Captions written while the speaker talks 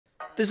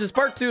This is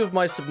part 2 of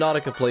my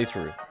Subnautica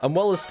playthrough. I'm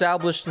well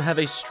established and have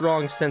a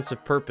strong sense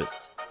of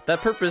purpose. That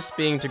purpose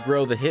being to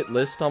grow the hit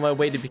list on my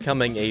way to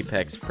becoming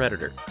Apex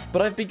Predator.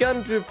 But I've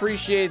begun to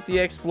appreciate the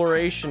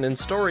exploration and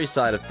story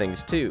side of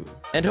things too,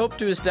 and hope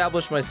to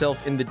establish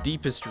myself in the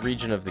deepest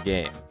region of the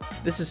game.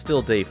 This is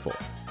still day 4.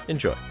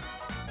 Enjoy.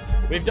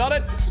 We've done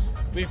it!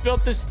 We've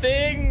built this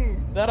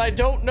thing that I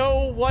don't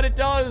know what it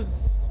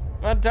does.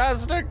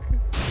 Fantastic.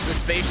 The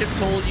spaceship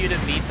told you to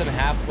meet them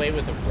halfway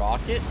with a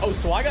rocket? Oh,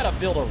 so I gotta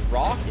build a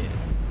rocket.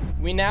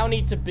 We now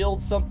need to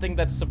build something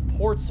that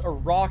supports a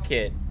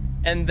rocket,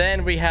 and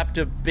then we have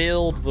to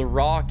build the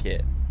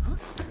rocket.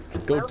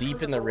 Go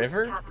deep in the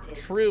river?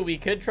 True, we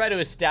could try to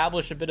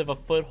establish a bit of a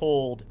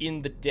foothold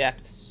in the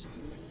depths.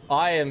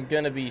 I am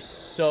gonna be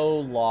so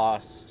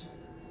lost.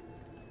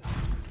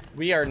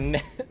 We are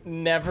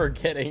never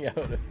getting out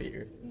of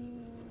here.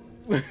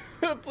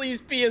 Please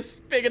be a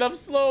big enough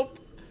slope.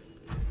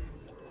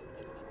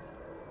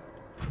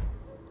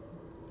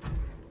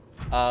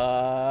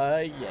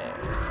 Yeah.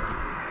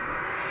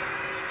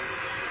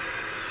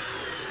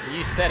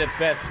 You said it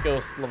best,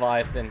 Ghost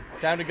Leviathan.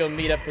 Time to go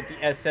meet up with the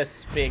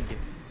SS Spig.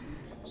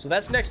 So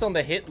that's next on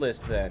the hit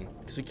list then.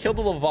 Because we killed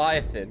the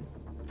Leviathan.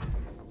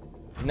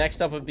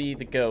 Next up would be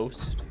the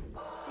Ghost.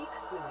 Seek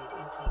fluid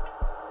intake.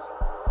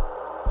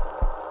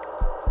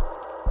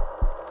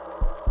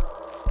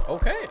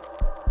 Okay.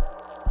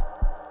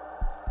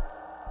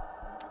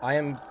 I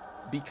am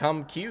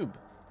become cube.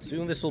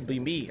 Soon this will be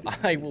me.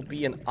 I will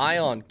be an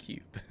ion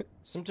cube.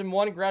 Symptom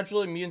 1,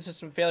 gradual immune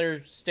system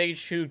failure.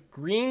 Stage 2,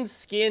 green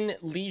skin,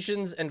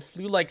 lesions, and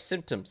flu-like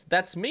symptoms.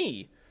 That's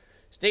me.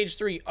 Stage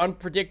 3,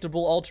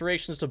 unpredictable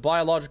alterations to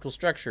biological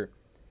structure.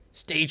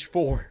 Stage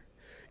 4,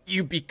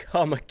 you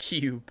become a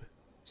cube.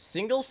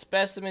 Single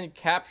specimen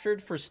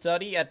captured for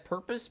study at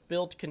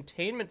purpose-built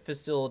containment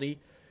facility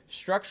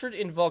structured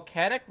in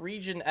volcanic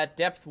region at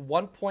depth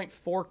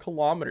 1.4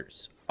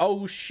 kilometers.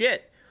 Oh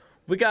shit.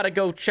 We gotta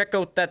go check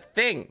out that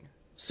thing.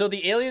 So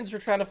the aliens were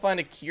trying to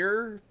find a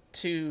cure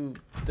to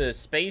the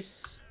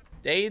space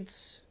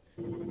AIDS.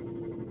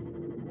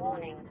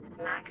 Warning.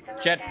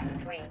 Maximum Jet.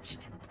 depth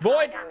reached.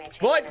 Void! Damage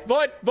Void! imminent.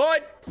 Void!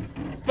 Void!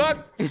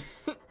 Fuck!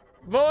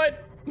 Void!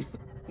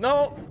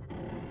 No!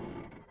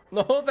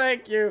 No,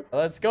 thank you.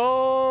 Let's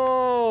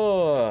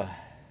go!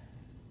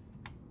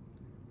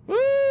 Woo!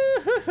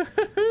 Do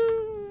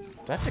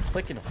I have to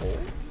click and hold?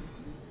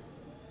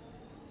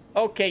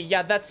 Okay,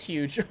 yeah, that's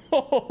huge.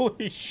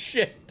 Holy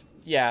shit.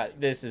 Yeah,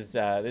 this is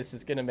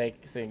gonna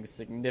make things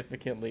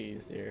significantly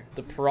easier.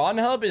 The prawn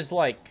hub is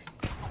like,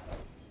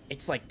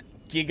 it's like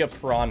Giga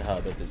Prawn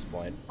Hub at this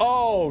point.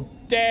 Oh,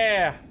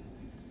 damn.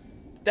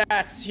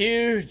 That's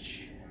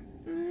huge.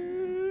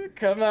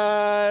 Come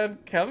on,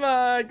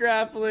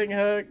 grappling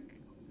hook.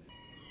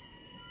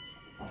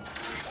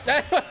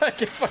 Get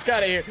the fuck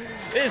out of here.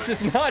 This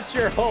is not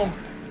your home.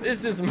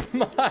 This is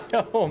my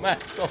home,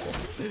 asshole.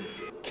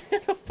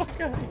 Get the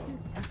fuck out of here.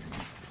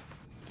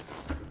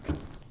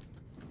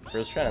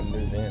 Bro's trying to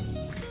move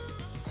in.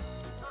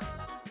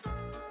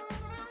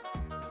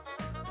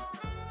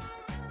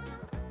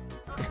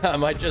 I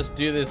might just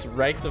do this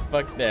right the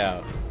fuck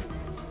now.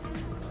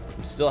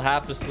 I'm still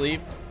half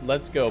asleep.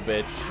 Let's go,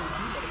 bitch.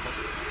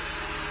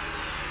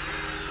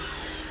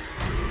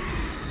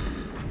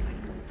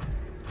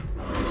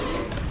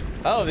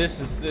 Oh, this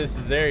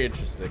is very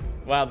interesting.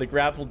 Wow, the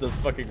grapple does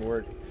fucking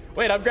work.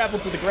 Wait, I'm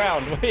grappled to the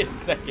ground. Wait a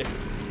second.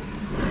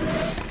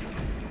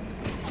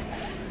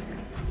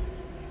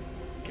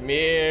 Come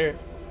here.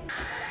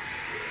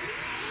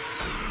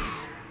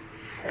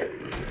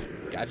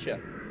 Gotcha.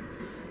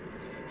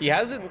 He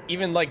hasn't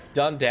even, like,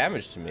 done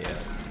damage to me yet.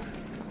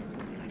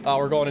 Oh,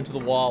 we're going into the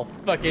wall.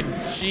 Fucking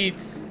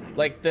cheats.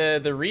 Like,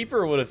 the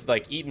Reaper would have,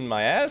 like, eaten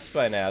my ass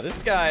by now.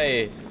 This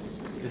guy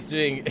is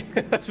doing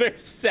a very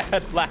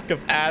sad lack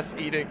of ass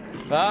eating.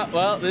 Ah,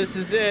 well, this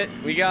is it.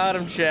 We got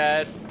him,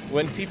 Chad.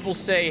 When people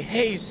say,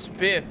 hey,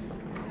 Spiff,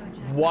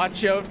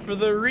 watch out for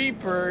the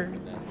Reaper,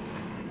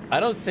 I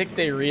don't think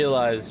they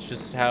realize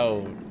just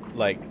how,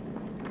 like,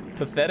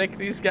 pathetic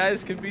these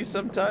guys can be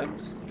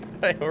sometimes.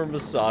 Or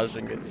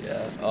massaging it,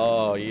 yeah.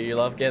 Oh, you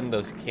love getting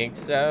those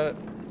kinks out?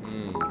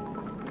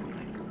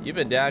 You've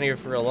been down here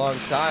for a long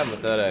time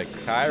without a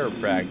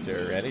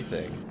chiropractor or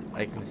anything.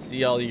 I can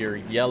see all your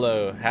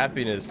yellow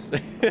happiness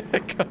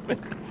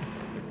coming.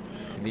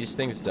 Can these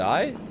things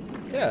die?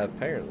 Yeah,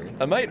 apparently.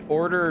 I might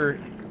order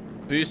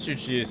booster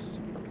juice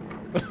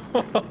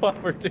while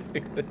we're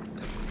doing this.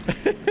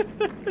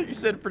 You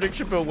said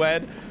prediction, but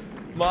when?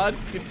 Mod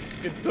could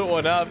put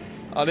one up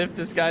on if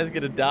this guy's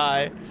gonna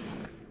die.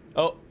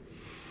 Oh.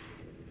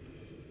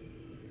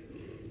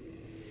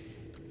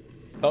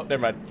 Oh,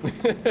 never mind.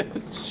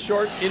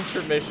 Short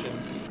intermission.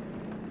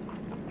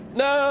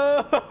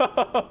 No!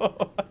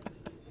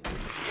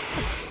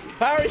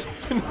 How are you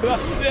not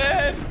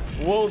dead?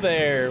 Whoa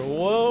there.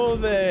 Whoa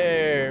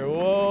there.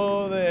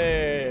 Whoa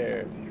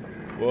there.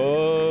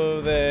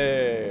 Whoa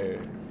there.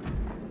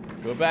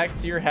 Go back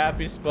to your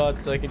happy spot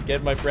so I can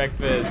get my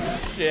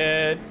breakfast.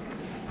 Shit.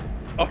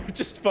 Oh,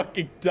 just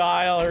fucking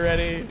die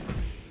already.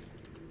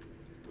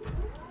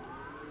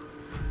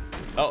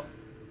 Oh.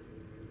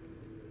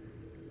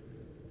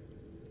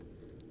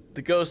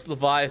 The ghost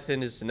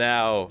Leviathan is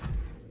now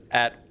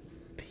at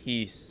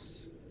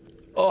peace.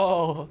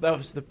 Oh, that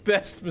was the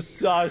best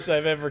massage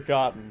I've ever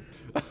gotten.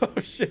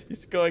 Oh shit,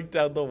 he's going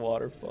down the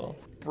waterfall.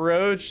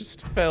 Bro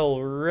just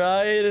fell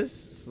right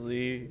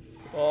asleep.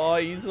 Oh,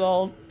 he's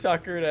all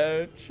tuckered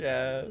out,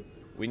 Chad.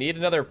 We need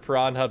another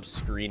prawn hub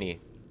screeny.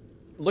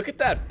 Look at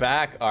that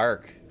back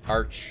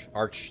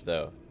arch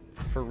though.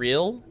 For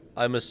real?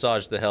 I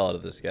massaged the hell out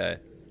of this guy.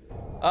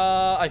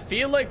 I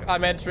feel like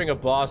I'm entering a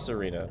boss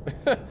arena.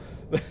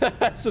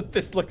 That's what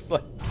this looks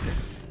like.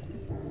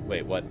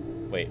 Wait, what?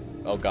 Wait.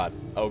 Oh god.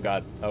 Oh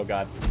god. Oh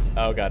god.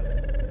 Oh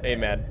god. Hey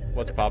man,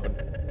 what's poppin'?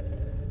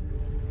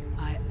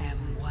 I am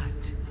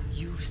what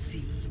you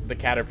see. The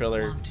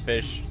caterpillar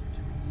fish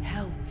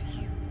Help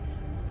you.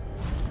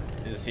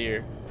 is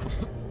here.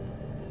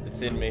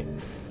 It's in me.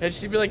 And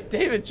she'd be like,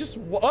 David, just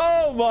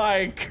oh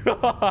my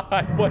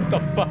god, what the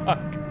fuck?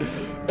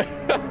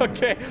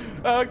 Okay,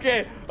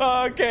 okay,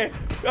 okay,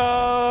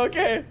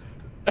 okay.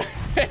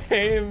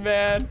 Hey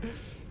man,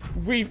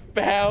 we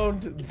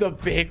found the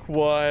big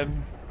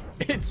one.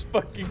 It's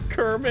fucking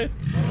Kermit.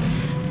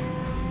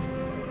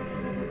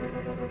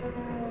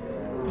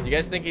 Do you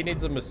guys think he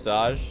needs a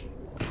massage?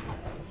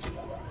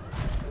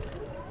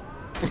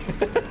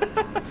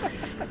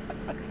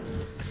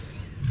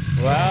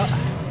 Well,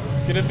 this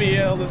is gonna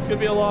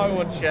be a long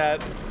one,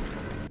 chat.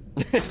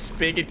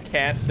 Spigot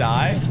can't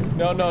die?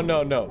 No.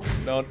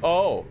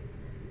 Oh.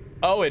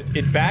 Oh,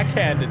 it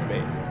backhanded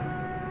me.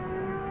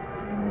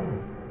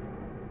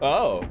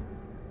 Oh.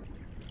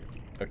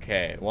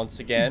 Okay, once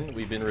again,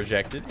 we've been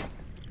rejected.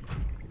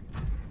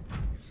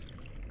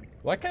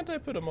 Why can't I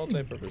put a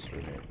multi-purpose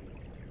room here?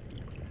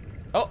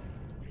 Oh,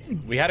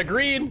 we had a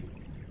green.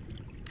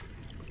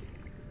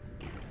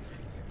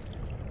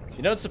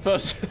 You know, it's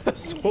supposed to, a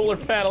solar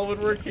panel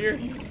would work here.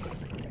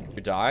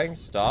 You're dying?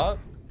 Stop.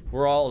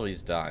 We're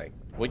always dying.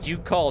 What you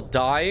call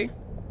dying,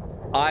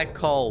 I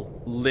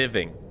call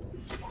living.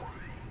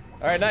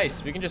 All right,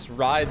 nice. We can just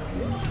ride.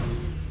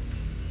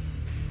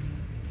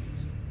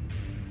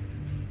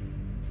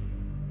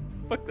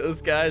 Fuck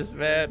those guys,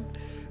 man.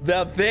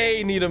 Now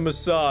they need a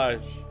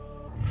massage.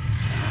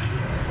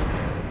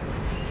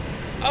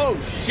 Oh,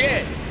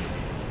 shit.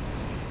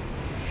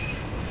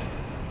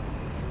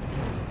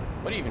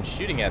 What are you even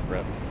shooting at,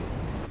 bro?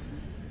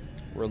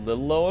 We're a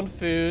little low on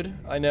food.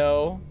 I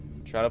know.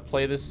 Try to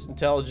play this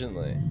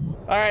intelligently.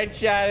 All right,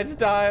 chat, it's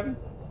time.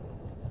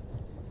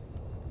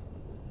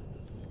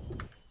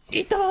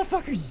 Eat the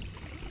motherfuckers.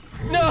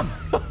 No.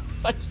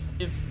 I just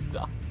instant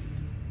died.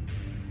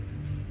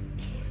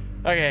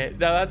 Okay,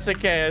 no, that's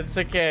okay. It's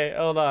okay.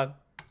 Hold on.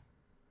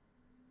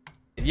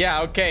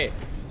 Yeah, okay.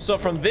 So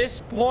from this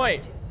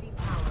point,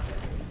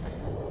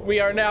 we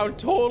are now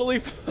totally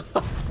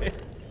fine.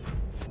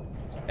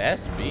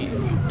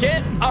 SB.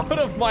 Get out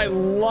of my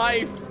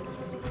life.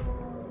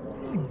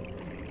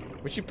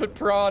 We should put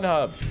prawn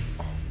hub.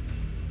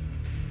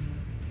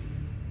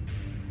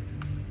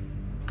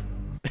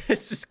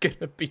 This is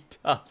gonna be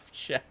tough,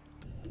 chat.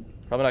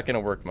 Probably not gonna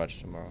work much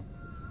tomorrow.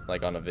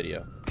 Like on a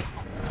video.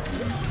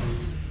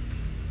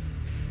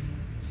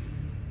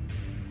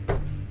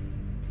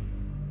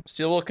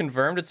 Steelwool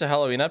confirmed it's a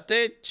Halloween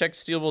update. Check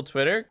Steelwool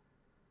Twitter.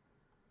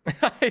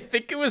 I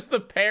think it was the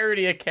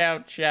parody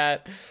account,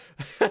 chat.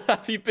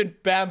 Have you been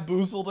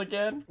bamboozled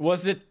again?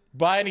 Was it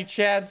by any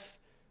chance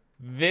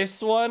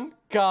this one?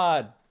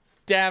 God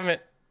damn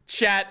it.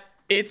 Chat,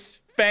 it's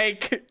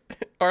fake.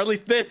 Or at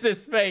least this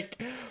is fake.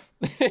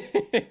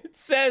 It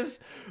says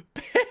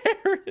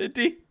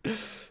parody.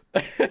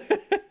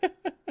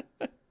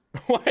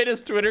 Why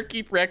does Twitter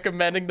keep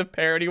recommending the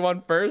parody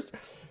one first?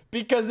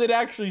 Because it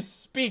actually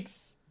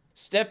speaks.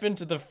 Step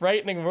into the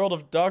frightening world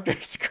of Dr.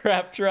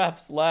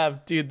 Scraptrap's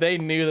lab. Dude, they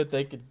knew that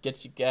they could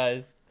get you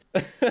guys.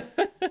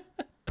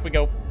 We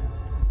go.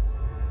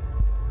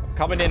 I'm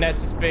coming in,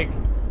 S is big.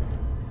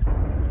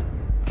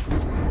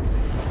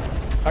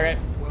 Okay,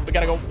 we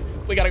gotta go.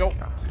 We gotta go.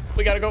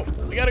 We gotta go.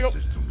 We gotta go.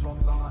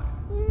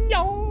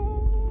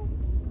 No.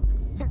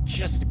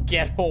 Just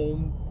get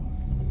home.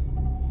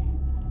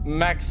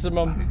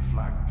 Maximum.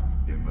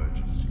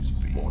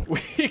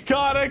 We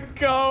gotta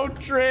go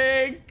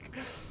drink.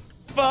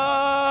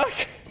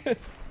 Fuck!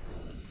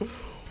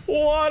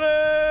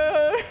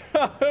 Water!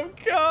 I'm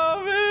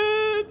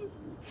coming!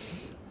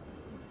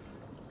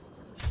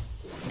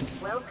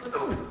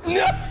 Welcome.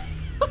 No!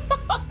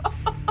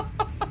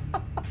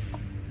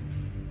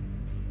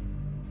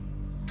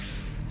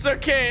 It's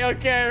okay,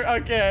 okay,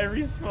 I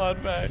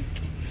respawn back.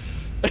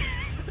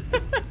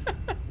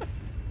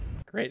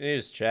 Great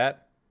news,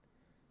 chat.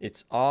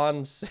 It's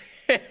on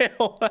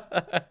sale.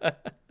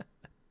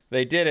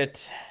 They did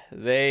it.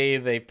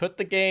 They put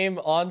the game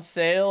on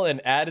sale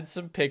and added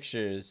some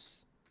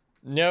pictures.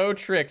 No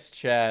tricks,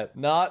 chat.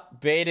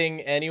 Not baiting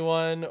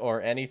anyone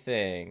or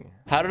anything.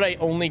 How did I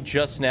only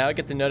just now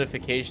get the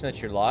notification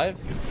that you're live?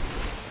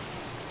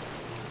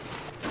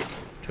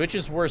 Twitch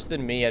is worse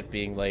than me at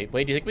being late.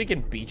 Wait, do you think we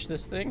can beach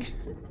this thing?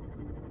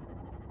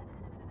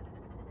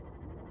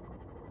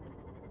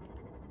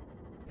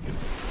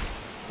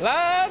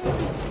 Land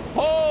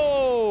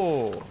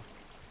ho!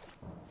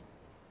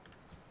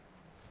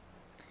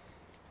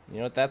 You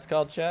know what that's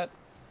called, chat?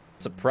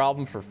 It's a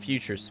problem for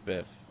future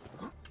Spiff.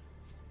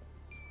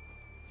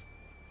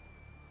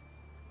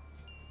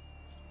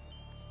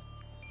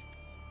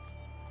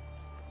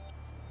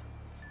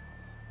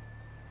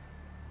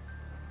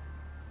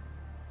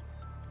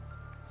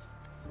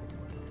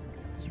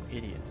 You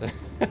idiot.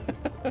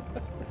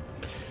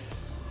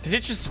 Did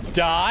it just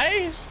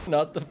die?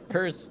 Not the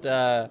first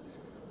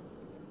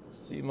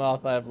sea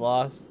moth I've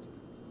lost.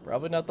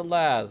 Probably not the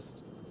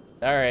last.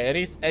 All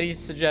right, any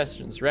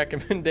suggestions,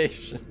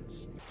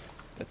 recommendations?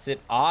 That's it.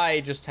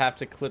 I just have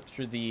to clip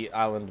through the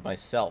island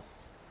myself.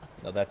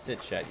 No, that's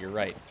it, chat. You're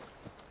right.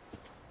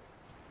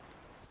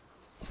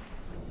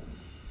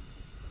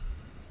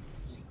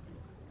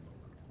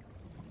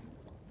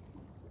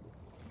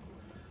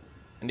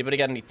 Anybody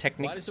got any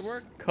techniques? Why does it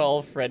work?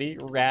 Call Freddy,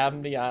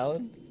 ram the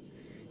island.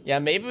 Yeah,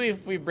 maybe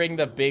if we bring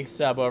the big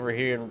sub over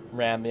here and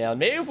ram the island.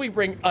 Maybe if we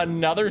bring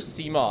another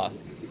Seamoth.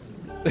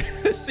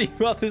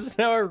 Seamoth is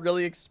now a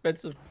really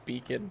expensive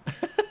beacon.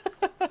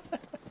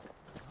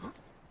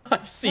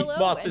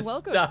 Hello and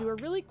welcome to a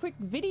really quick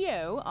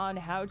video on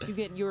how to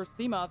get your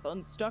Seamoth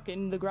unstuck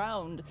in the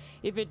ground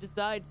if it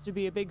decides to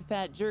be a big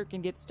fat jerk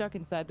and get stuck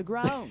inside the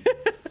ground.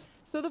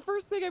 So the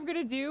first thing I'm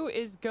gonna do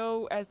is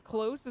go as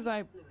close as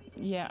I...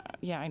 Yeah,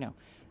 I know.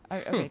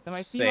 Okay, so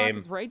my Seamoth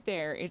is right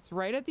there. It's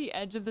right at the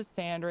edge of the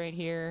sand right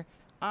here.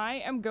 I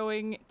am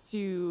going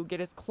to get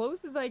as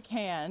close as I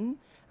can.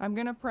 I'm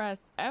gonna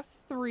press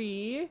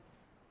F3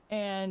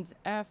 and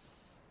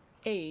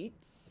F8.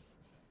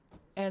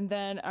 And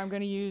then I'm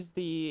gonna use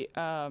the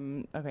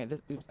okay,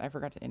 oops, I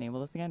forgot to enable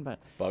this again, but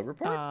bug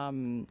report?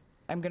 I'm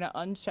gonna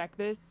uncheck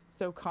this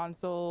so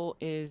console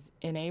is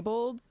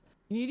enabled.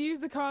 You need to use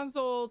the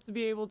console to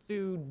be able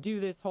to do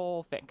this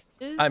whole fix.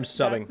 I'm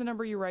subbing. That's the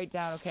number you write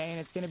down, okay? And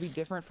it's gonna be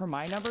different from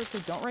my number, so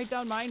don't write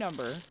down my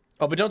number.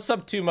 Oh, but don't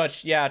sub too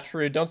much. Yeah,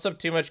 true. Don't sub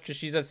too much because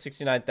she's at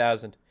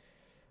 69,000.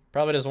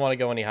 Probably doesn't want to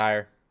go any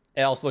higher.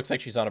 It also looks like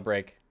she's on a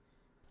break.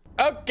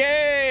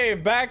 Okay,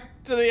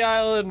 back to the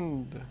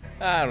island.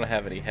 I don't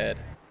have any head.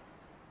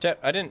 Chat,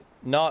 I didn't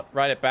not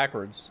write it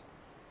backwards.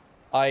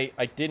 I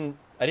didn't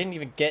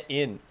even get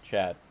in,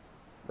 chat.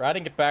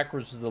 Writing it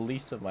backwards was the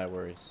least of my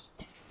worries.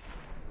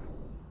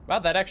 Wow,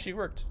 that actually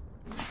worked.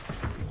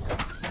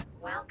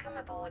 Welcome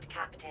aboard,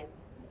 Captain.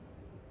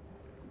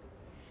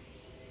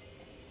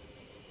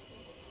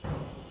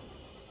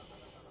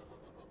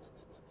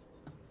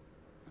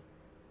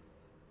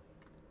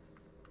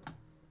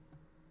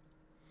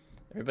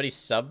 Everybody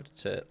subbed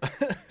to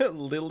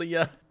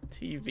Lilia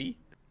TV.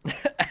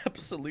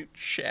 Absolute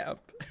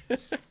champ. You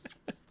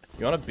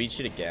want to beat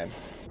shit again?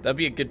 That'd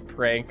be a good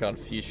prank on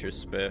future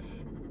Spiff.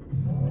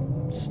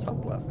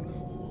 Stop laughing.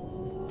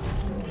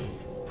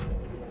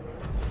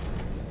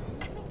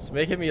 It's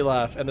making me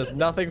laugh, and there's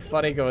nothing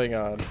funny going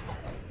on.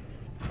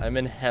 I'm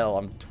in hell.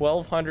 I'm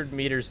 1,200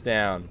 meters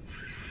down.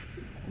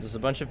 There's a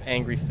bunch of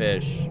angry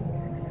fish.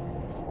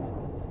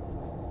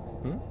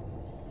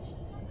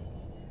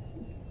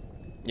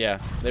 Yeah,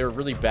 they were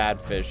really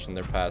bad fish in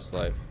their past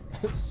life.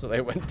 So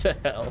they went to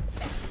hell.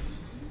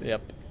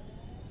 Yep.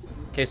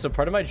 Okay, so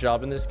part of my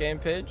job in this game,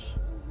 Paige,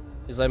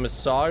 is I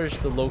massage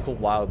the local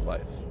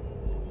wildlife.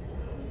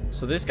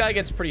 So this guy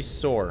gets pretty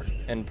sore,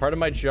 and part of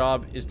my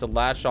job is to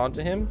latch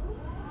onto him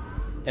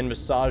and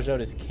massage out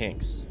his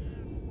kinks.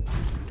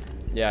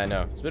 Yeah, I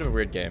know. It's a bit of a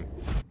weird game.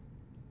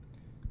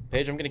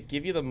 Paige, I'm gonna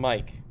give you the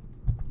mic.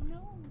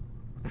 No.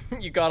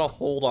 You gotta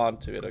hold on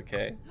to it,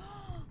 okay?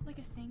 Like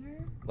a singer?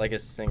 Like a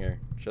singer.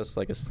 Just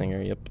like a singer,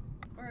 yep.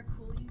 Or a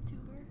cool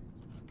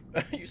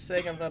YouTuber? Are you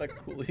saying I'm not a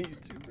cool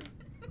YouTuber?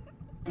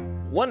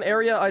 One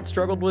area I'd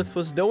struggled with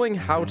was knowing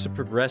how to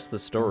progress the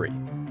story.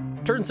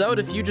 Turns out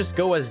if you just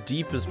go as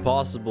deep as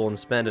possible and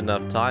spend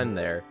enough time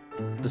there,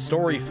 the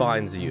story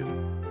finds you.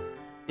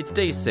 It's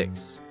day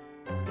 6,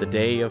 the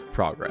day of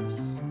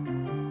progress.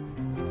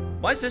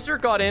 My sister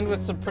got in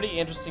with some pretty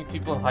interesting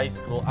people in high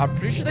school. I'm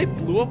pretty sure they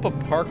blew up a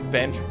park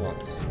bench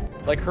once.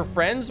 Like, her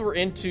friends were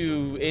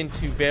into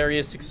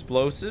various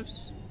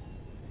explosives.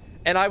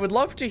 And I would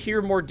love to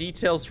hear more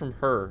details from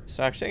her.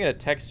 So actually, I'm gonna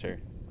text her.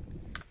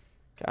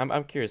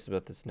 I'm curious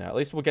about this now. At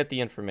least we'll get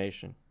the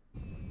information.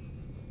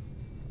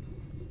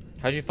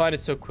 How'd you find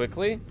it so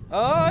quickly?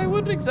 I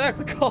wouldn't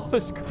exactly call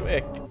this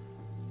quick.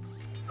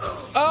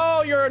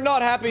 Oh, you're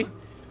not happy.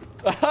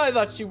 I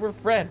thought you were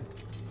friend.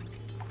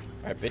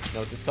 All right, bitch, you know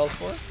what this calls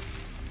for?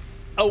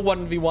 Oh,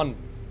 1v1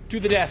 to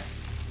the death.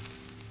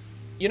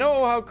 You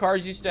know how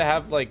cars used to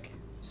have like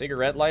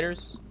cigarette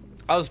lighters?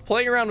 I was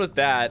playing around with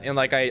that and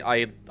like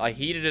I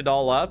heated it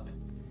all up.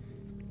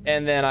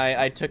 And then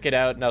I took it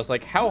out and I was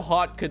like, how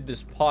hot could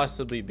this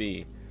possibly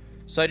be?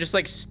 So I just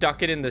like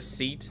stuck it in the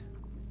seat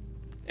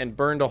and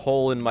burned a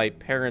hole in my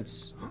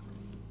parents'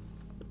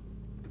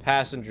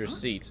 passenger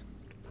seat.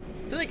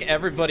 I feel like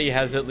everybody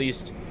has at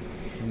least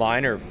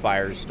minor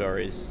fire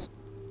stories.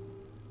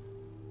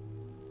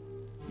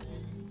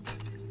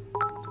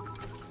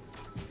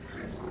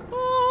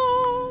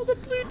 Oh, the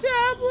blue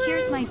tablet!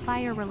 Here's my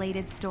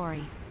fire-related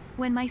story.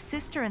 When my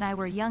sister and I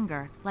were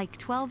younger, like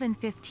 12 and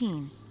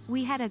 15,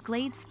 we had a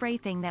Glade spray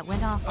thing that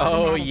went off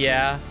automatically. Oh,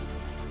 yeah.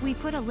 We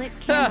put a lit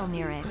candle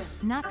near it,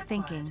 not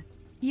thinking.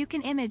 You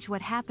can image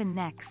what happened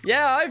next.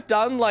 Yeah, I've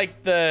done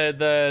like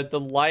the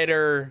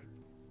lighter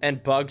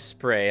and bug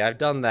spray. I've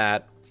done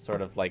that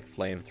sort of like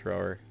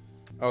flamethrower.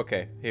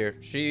 Okay, here.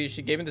 She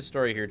gave me the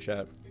story here,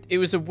 chat. It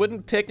was a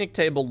wooden picnic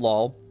table,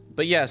 lol.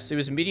 But yes, it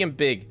was medium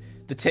big.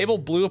 The table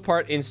blew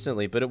apart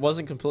instantly, but it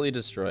wasn't completely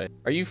destroyed.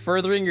 Are you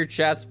furthering your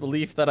chat's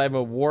belief that I'm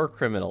a war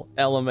criminal?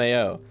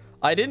 LMAO.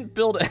 I didn't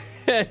build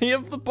any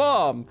of the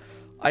bomb.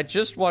 I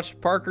just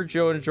watched Parker,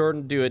 Joe, and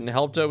Jordan do it and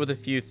helped out with a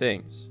few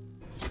things.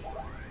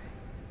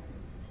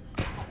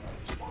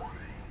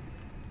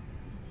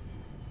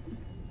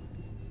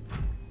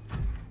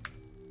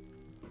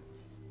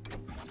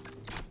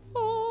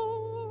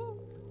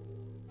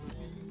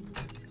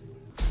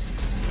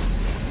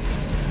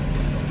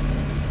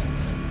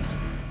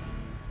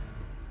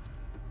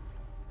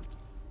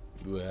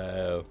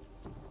 Wow.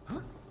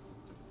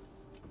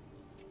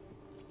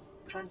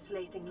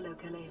 Translating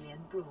local alien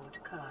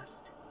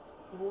broadcast.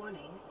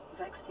 Warning,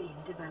 vaccine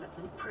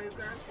development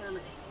program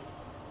terminated.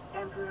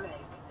 Emperor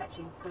egg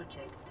hatching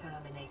project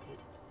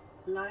terminated.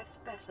 Live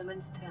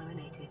specimens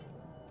terminated.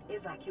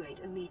 Evacuate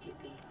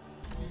immediately.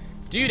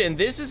 Dude, and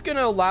this is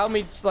gonna allow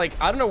me to, like,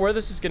 I don't know where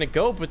this is gonna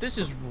go, but this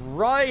is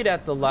right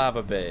at the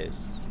lava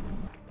base.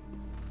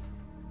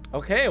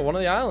 Okay, one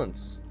of the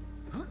islands.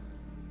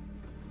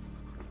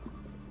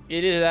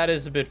 That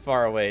is a bit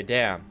far away,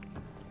 damn.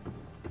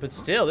 But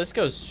still, this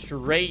goes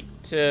straight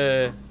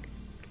to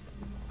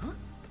the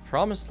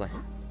promised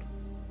land.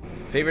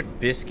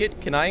 Favorite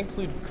biscuit? Can I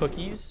include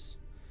cookies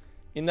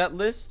in that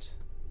list?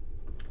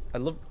 I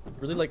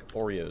really like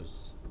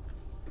Oreos.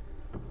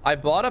 I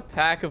bought a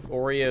pack of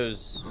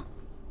Oreos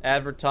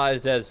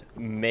advertised as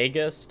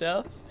mega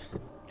stuff,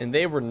 and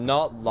they were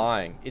not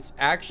lying. It's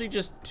actually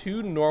just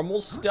two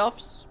normal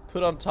stuffs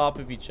put on top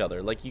of each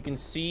other. Like, you can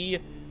see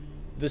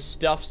the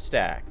stuff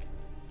stack,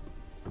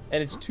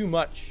 and it's too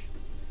much.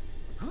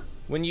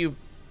 When you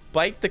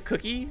bite the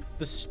cookie,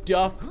 the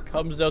stuff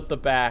comes out the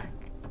back.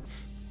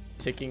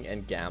 Ticking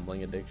and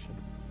gambling addiction.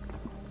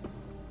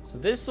 So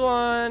this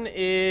one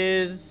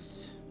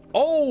is...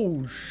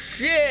 Oh,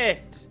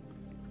 shit!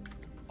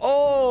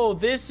 Oh,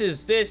 this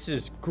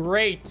is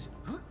great.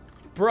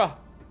 Bruh.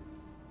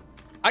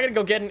 I gotta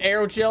go get an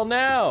aerogel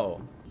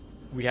now.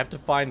 We have to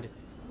find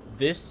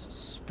this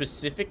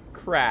specific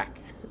crack.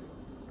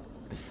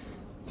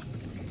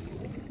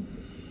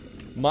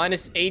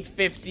 Minus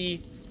 850,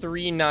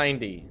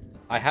 390.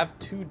 I have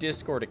 2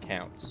 Discord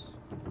accounts.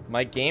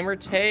 My gamer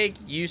tag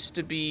used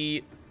to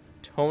be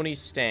Tony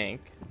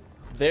Stank.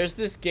 There's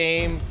this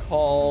game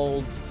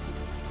called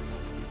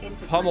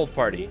Pummel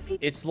Party.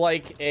 It's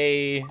like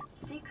a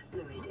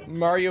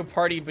Mario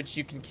Party, but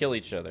you can kill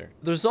each other.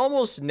 There's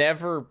almost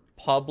never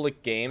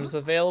public games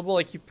available.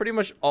 Like, you pretty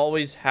much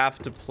always have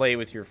to play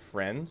with your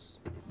friends.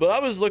 But I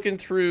was looking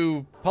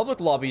through public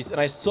lobbies and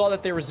I saw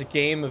that there was a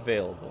game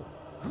available.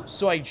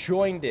 So I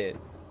joined it.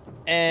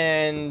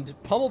 And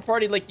Pummel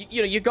Party, like,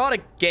 you know, you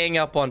gotta gang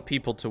up on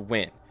people to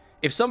win.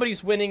 If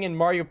somebody's winning in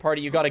Mario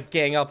Party, you gotta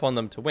gang up on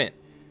them to win.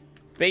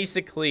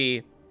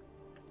 Basically,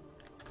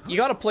 you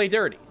gotta play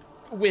dirty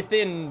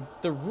within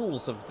the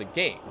rules of the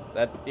game.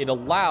 That it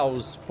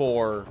allows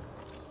for,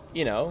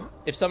 you know,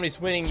 if somebody's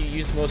winning, you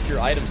use most of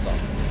your items on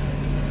them.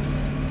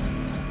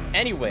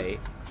 Anyway,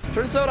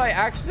 turns out I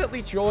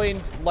accidentally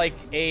joined, like,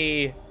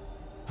 a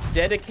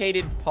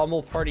dedicated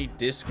Pummel Party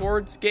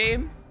Discords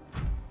game.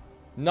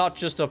 Not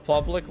just a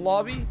public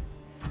lobby.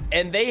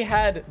 And they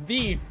had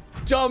the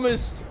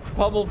dumbest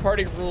Pummel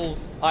Party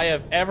rules I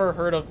have ever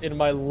heard of in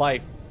my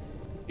life.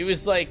 It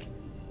was like,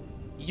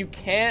 you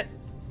can't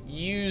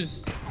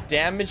use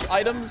damage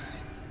items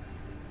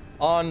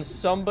on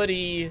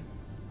somebody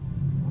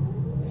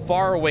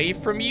far away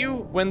from you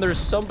when there's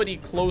somebody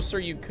closer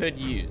you could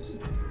use.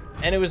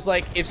 And it was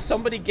like, if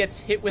somebody gets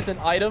hit with an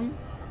item,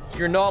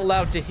 you're not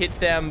allowed to hit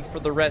them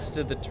for the rest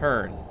of the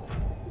turn.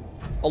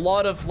 A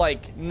lot of,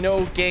 like,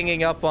 no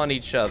ganging up on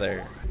each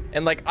other.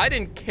 And, like, I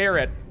didn't care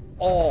at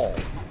all,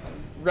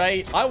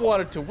 right? I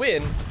wanted to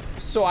win,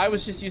 so I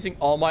was just using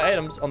all my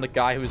items on the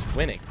guy who was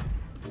winning.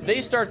 They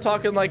start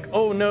talking like,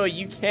 oh, no,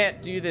 you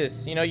can't do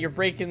this. You know, you're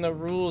breaking the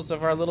rules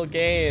of our little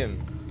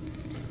game.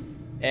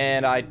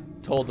 And I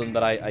told them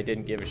that I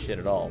didn't give a shit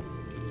at all.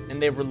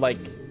 And they were like,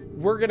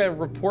 we're going to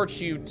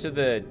report you to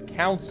the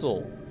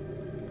council.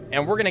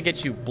 And we're going to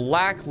get you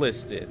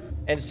blacklisted.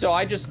 And so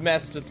I just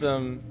messed with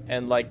them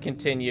and, like,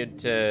 continued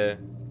to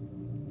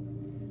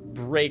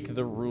break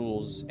the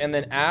rules. And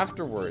then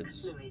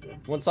afterwards,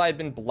 once I had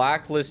been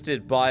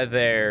blacklisted by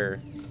their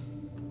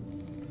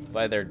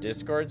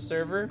Discord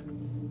server,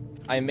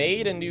 I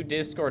made a new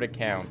Discord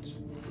account.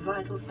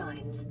 Vital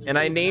signs. And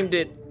I named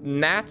it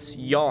Nat's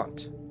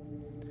Yaunt,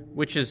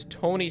 which is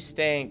Tony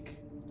Stank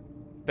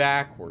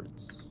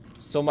backwards.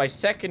 So my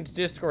second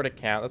Discord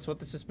account, that's what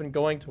this has been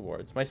going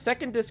towards. My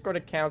second Discord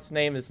account's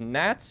name is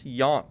Nat's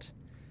Yaunt.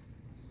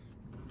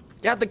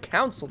 Yeah, the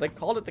council. They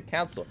called it the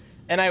council.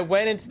 And I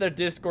went into their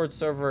Discord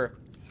server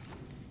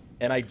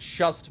and I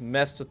just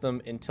messed with them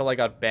until I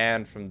got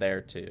banned from there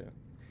too.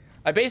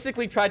 I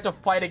basically tried to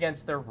fight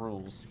against their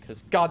rules,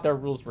 because God, their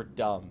rules were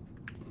dumb.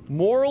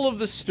 Moral of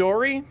the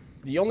story,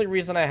 the only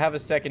reason I have a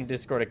second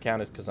Discord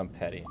account is because I'm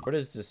petty. What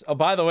is this? Oh,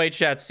 by the way,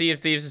 chat, Sea of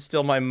Thieves is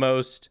still my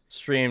most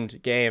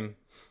streamed game.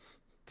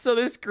 So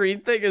this green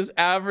thing is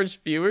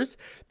average viewers.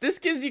 This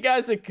gives you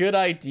guys a good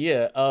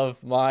idea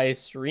of my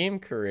stream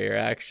career,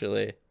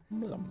 actually.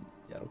 Yeah,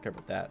 I don't care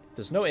about that.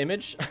 There's no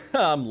image.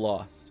 I'm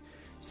lost.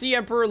 Sea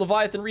Emperor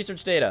Leviathan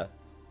research data.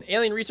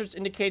 Alien research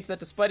indicates that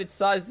despite its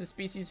size, this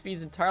species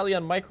feeds entirely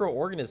on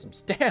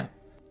microorganisms. Damn!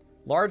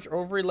 Large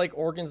ovary-like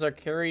organs are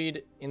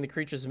carried in the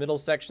creature's middle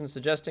section,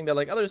 suggesting that,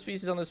 like other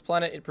species on this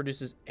planet, it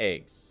produces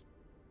eggs.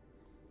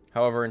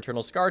 However,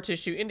 internal scar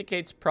tissue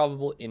indicates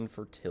probable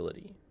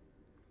infertility.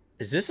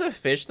 Is this a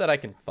fish that I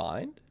can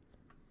find?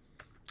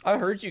 I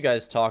heard you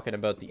guys talking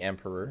about the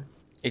Emperor.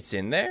 It's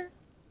in there?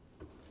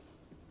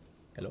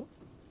 Hello?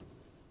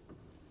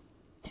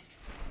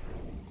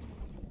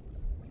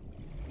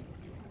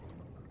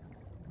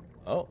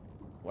 Oh,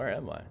 where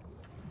am I?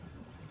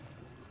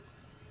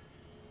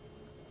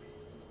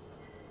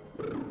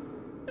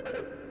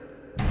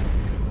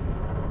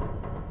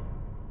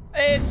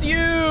 It's you! Are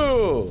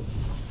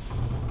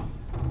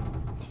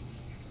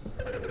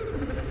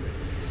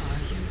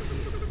you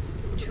here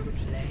to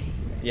play?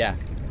 Yeah.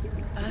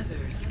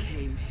 Others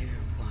came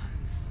here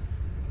once.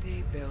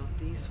 They built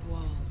these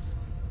walls.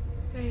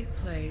 They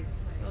played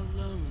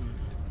alone.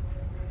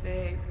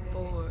 They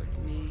bored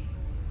me.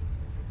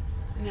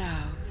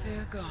 Now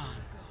they're gone.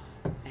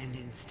 And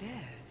instead,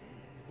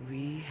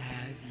 we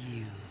have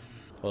you.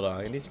 Hold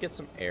on, I need to get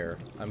some air.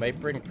 I might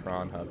bring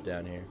Prawn Hub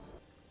down here.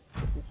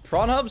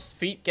 Prawn Hub's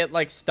feet get,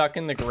 like, stuck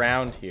in the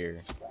ground here.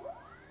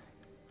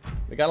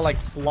 We gotta, like,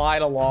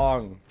 slide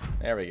along.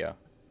 There we go.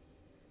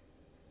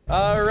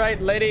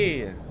 Alright,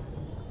 lady.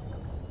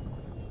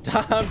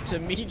 Time to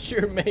meet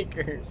your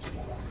maker.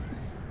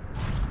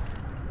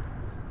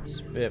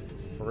 Spiff,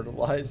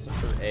 fertilizer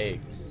for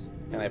eggs.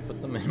 Can I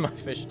put them in my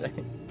fish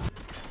tank?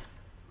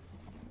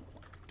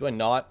 Do I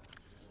not?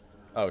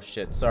 Oh,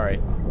 shit,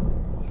 sorry.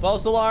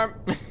 False alarm.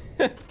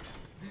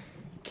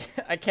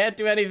 I can't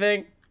do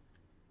anything.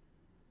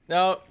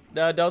 No,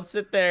 don't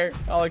sit there.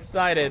 All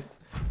excited.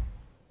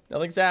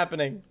 Nothing's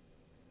happening.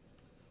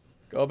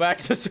 Go back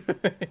to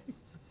swimming.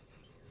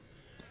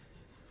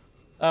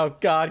 Oh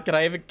God, can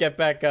I even get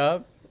back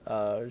up?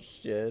 Oh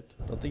shit.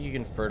 Don't think you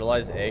can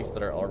fertilize eggs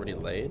that are already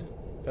laid?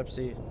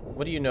 Pepsi,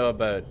 what do you know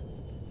about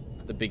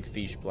the big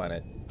fish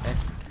planet? Eh?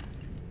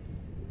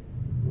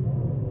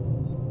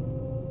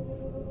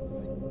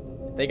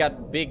 They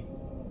got big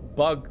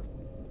bug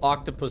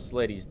octopus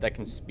ladies that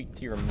can speak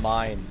to your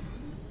mind.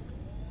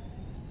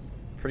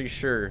 Pretty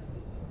sure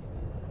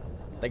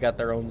they got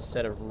their own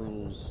set of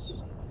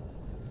rules.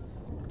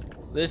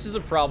 This is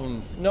a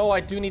problem. No, I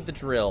do need the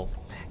drill.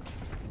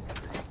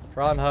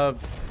 Prawn Hub,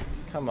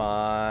 come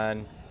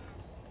on.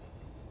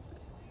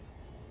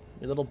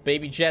 Your little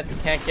baby jets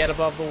can't get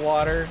above the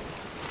water.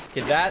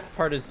 Okay, that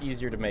part is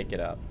easier to make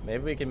it up.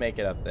 Maybe we can make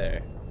it up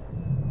there.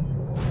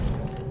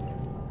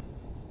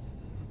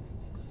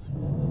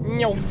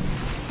 No.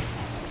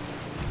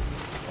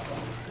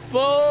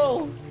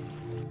 Bull!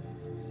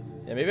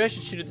 Yeah, maybe I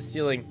should shoot at the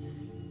ceiling.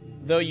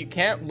 Though you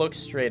can't look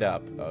straight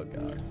up. Oh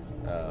god.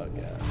 Oh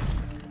god.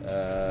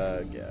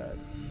 Oh god.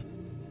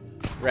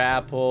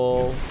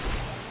 Grapple.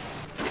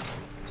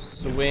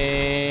 Swing.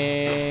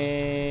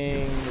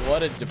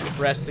 What a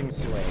depressing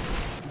swing.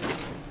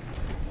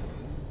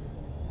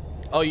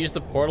 Oh, use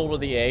the portal where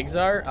the eggs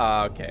are?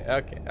 Oh, okay,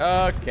 okay,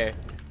 okay.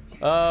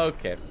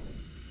 Okay.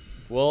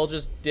 We'll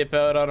just dip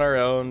out on our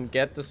own,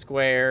 get the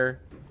square.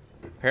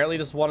 Apparently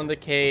there's one in the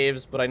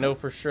caves, but I know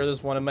for sure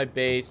there's one in my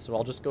base, so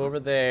I'll just go over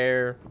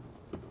there.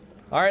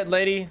 Alright,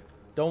 lady.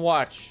 Don't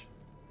watch.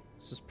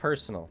 This is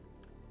personal.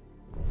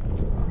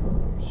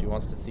 She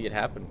wants to see it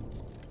happen.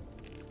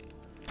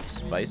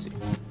 Spicy.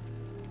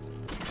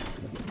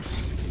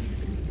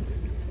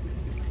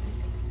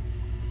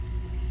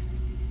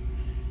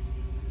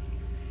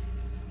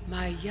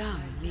 My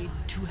young need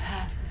to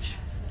hatch,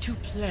 to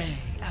play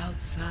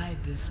outside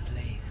this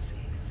place.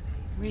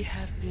 We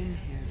have been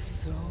here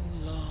so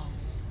long.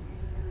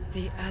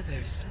 The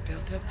others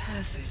built a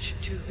passage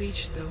to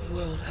reach the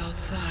world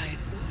outside.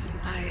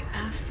 I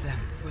asked them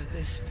for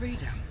this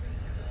freedom,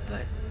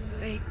 but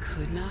they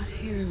could not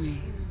hear me.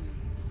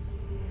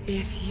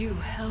 If you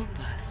help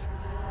us,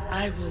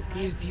 I will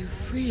give you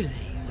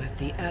freely what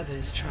the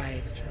others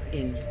tried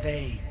in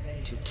vain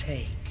to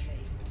take.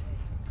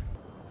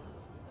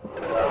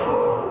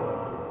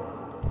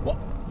 What?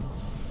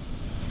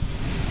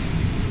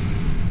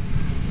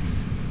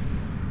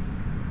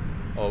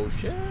 Oh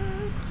shit.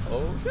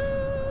 Oh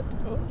shit.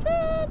 Oh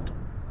shit.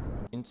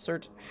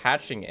 Insert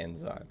hatching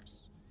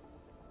enzymes.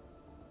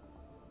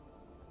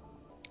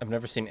 I've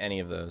never seen any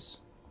of those.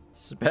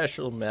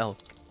 Special milk.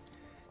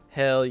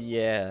 Hell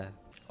yeah.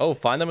 Oh,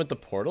 find them at the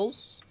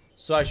portals?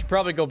 So I should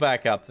probably go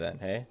back up then,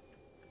 hey?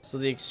 So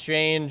the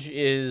exchange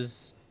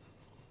is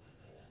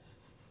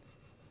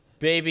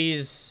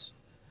babies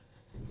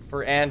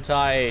for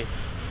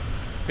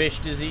Fish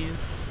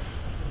disease.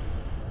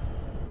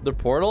 The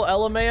portal,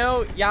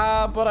 LMAO?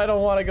 Yeah, but I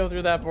don't want to go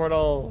through that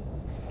portal.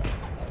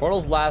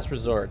 Portal's last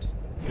resort.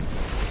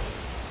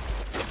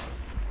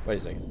 Wait a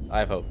second. I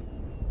have hope.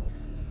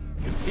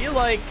 I feel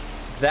like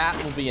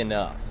that will be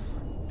enough.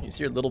 Use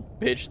your little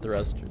bitch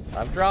thrusters.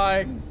 I'm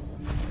trying.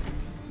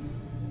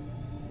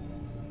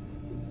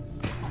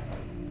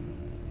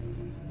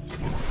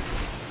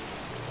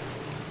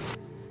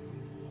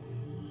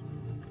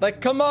 Like,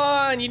 come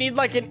on, you need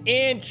like an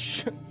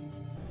inch.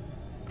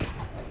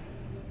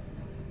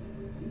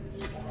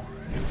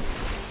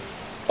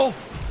 Oh,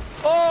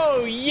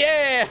 oh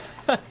yeah.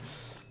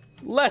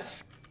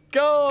 Let's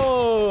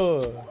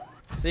go.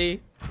 See?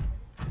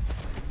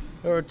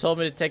 Whoever told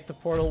me to take the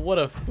portal, what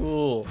a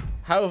fool.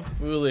 How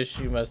foolish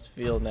you must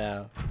feel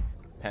now.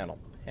 Panel,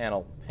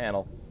 panel,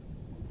 panel.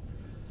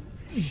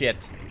 Shit,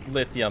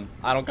 lithium.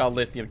 I don't got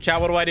lithium. Chat,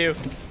 what do I do?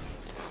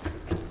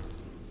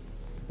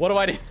 What do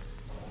I do?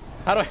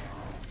 How do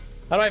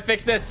I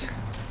fix this?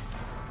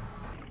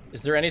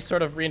 Is there any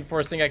sort of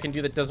reinforcing I can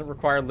do that doesn't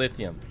require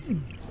lithium?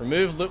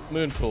 Remove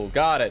moon pool.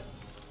 Got it.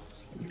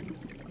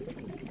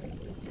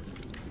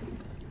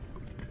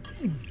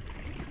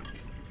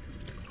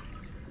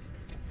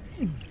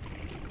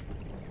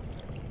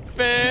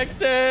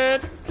 Fix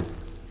it,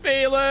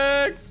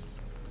 Felix.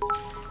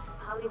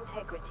 Hull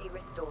integrity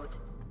restored.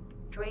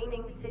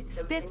 Draining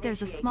systems Spit,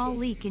 there's a small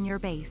leak in your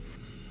base.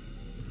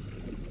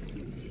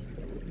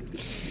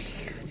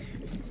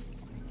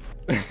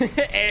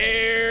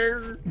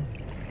 Air.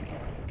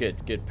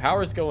 Good, good.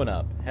 Power's going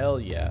up. Hell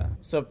yeah.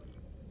 So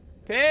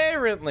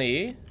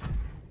apparently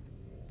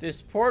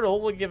this portal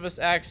will give us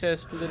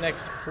access to the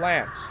next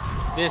plant.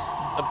 This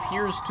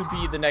appears to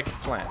be the next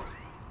plant.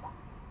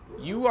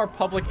 You are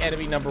public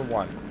enemy number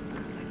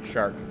 1,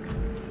 Shark.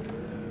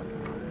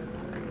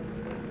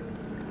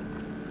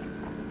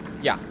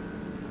 Yeah.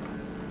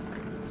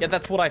 Yeah,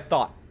 that's what I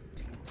thought.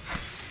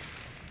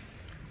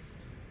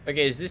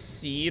 Okay, is this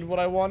seed what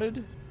I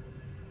wanted?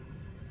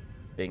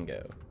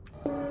 Bingo.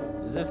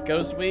 Is this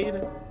ghost weed?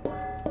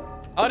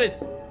 Oh, it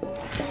is.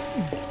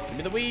 Give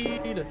me the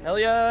weed. Hell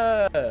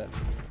yeah.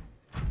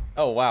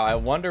 Oh, wow. I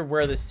wonder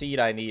where the seed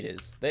I need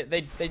is.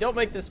 They don't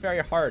make this very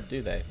hard,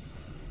 do they?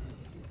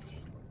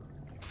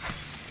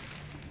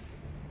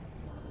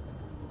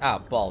 Ah,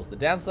 balls. The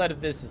downside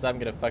of this is I'm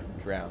gonna fucking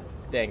drown.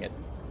 Dang it.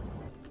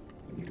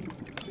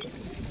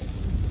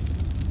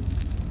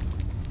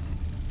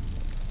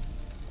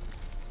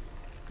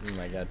 Oh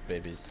my god,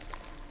 babies.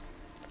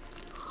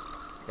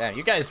 Damn,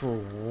 you guys were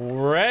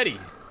ready.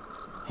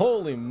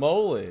 Holy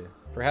moly.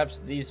 Perhaps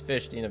these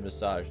fish need a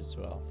massage as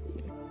well.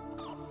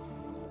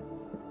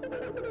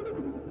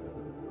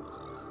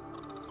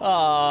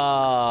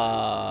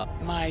 Ah.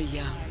 My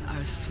young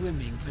are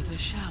swimming for the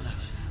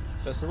shallows.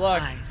 Best of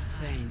luck. I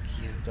thank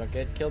you. Don't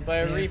get killed by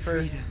a Their reaper.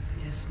 freedom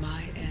is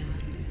my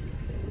end.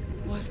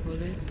 What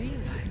will it be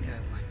like, I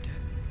wonder,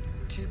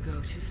 to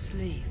go to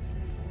sleep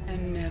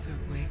and never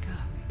wake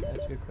up?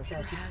 That's a good question.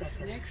 30 Perhaps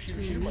seconds. next Shoot,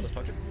 week,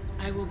 motherfuckers.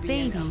 I will be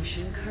an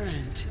ocean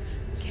current,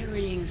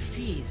 carrying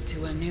seas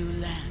to a new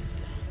land.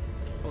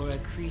 Or a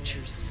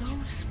creature so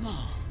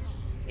small,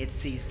 it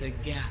sees the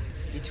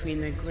gaps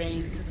between the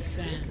grains of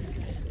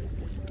sand.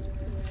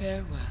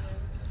 Farewell,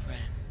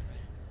 friend.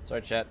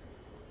 Sorry, chat.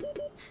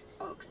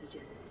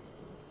 Oxygen.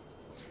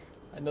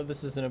 I know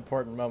this is an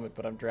important moment,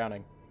 but I'm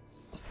drowning.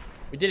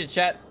 We did it,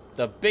 chat.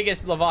 The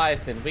biggest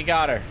Leviathan. We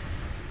got her.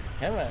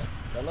 Come on.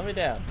 Don't let me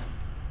down.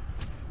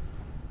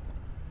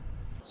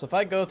 So if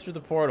I go through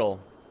the portal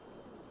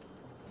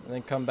and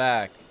then come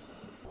back.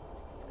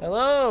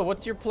 Hello,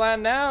 what's your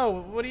plan now?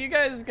 What are you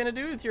guys gonna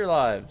do with your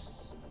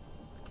lives?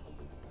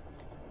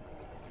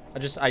 I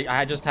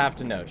just have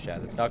to know,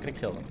 chat. It's not gonna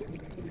kill them.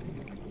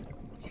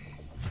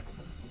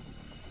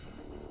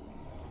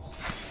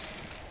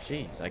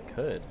 Jeez, I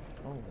could.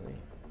 Holy.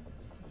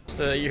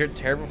 So you're a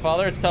terrible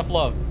father? It's tough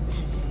love.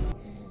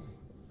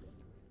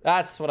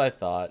 That's what I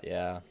thought,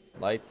 yeah.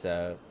 Lights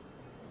out.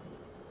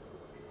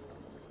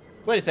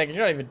 Wait a second,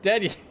 you're not even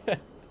dead yet.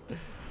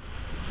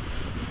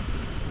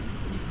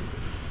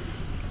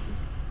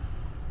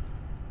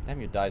 Damn,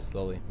 you die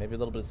slowly. Maybe a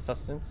little bit of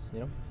sustenance, you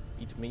know?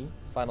 Eat me,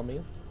 final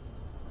meal.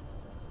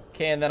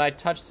 Okay, and then I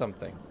touch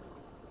something.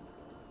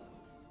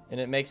 And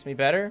it makes me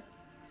better?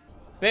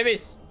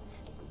 Babies!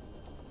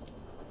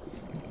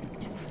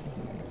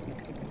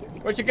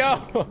 Where'd you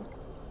go?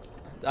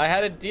 I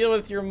had to deal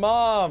with your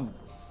mom.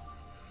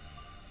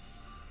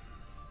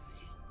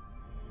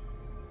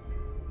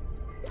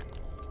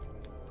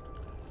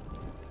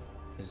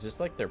 Is this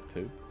like their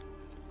poop?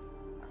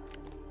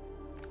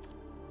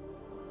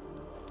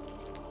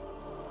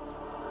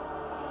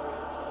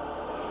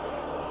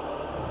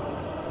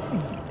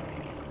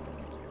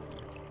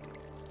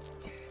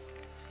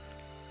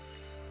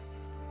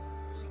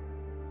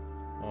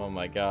 Oh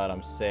my god,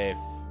 I'm safe.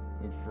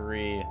 I'm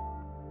free.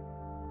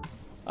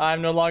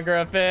 I'm no longer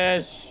a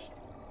fish.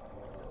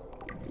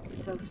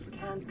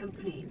 Self-scan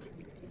complete.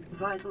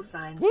 Vital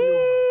signs Woo!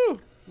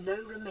 normal.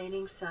 No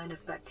remaining sign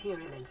of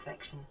bacterial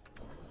infection.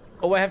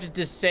 Oh, I have to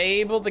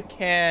disable the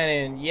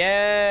cannon.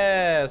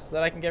 Yes, so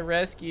that I can get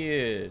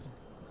rescued.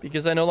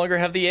 Because I no longer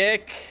have the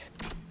ick.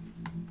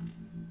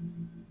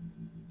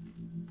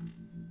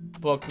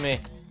 Book me.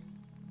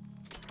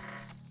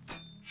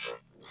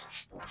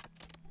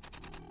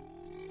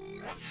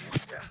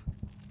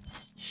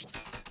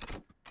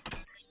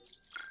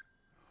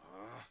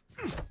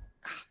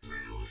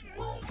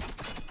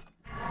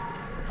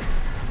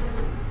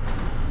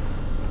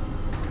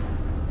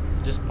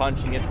 Just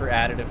punching it for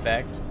added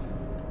effect.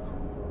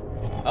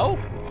 Oh!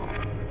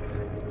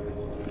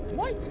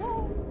 Lights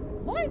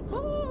on! Lights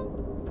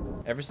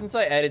on! Ever since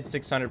I added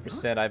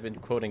 600%, I've been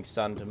quoting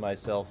Sun to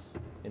myself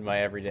in my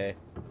everyday.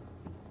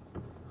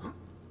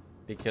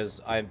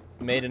 Because I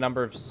made a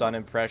number of Sun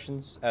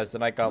impressions as the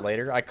night got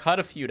later. I cut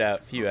a few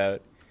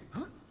out.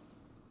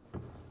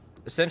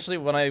 Essentially,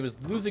 when I was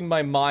losing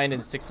my mind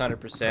in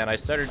 600%, I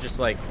started just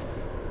like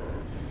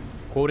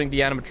quoting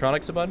the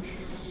animatronics a bunch.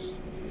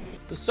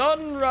 The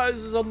sun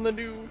rises on the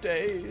new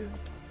day.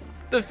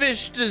 The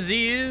fish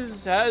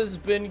disease has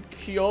been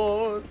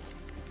cured.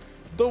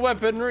 The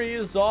weaponry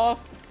is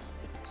off.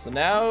 So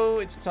now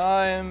it's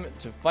time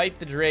to fight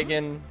the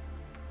dragon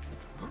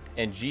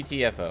and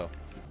GTFO.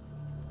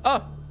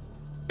 Oh,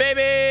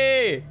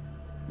 baby!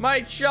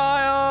 My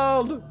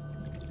child!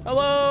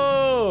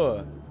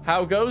 Hello!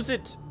 How goes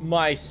it,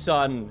 my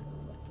son?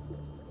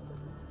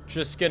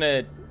 Just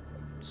gonna...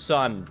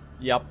 son.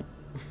 Yup.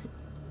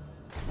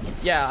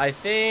 Yeah, I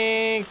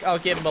think I'll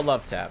give him a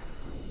love tap.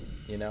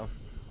 You know?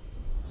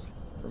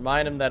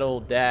 Remind him that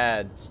old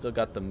dad still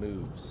got the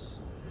moves.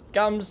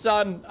 Come,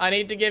 son. I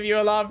need to give you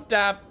a love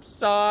tap,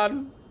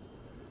 son.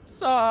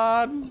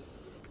 Son.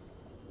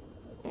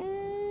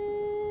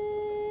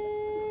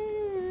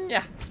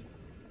 Yeah.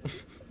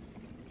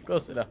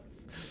 Close enough.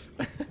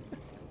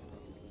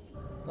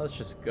 Let's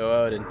just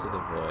go out into the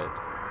void.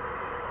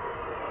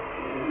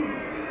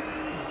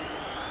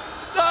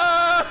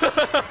 Ah!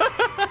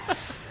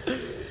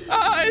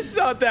 Ah, it's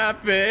not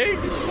that big.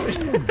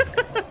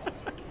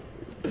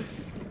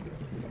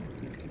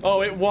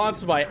 Oh, it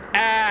wants my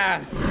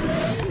ass.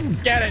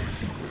 Scan it.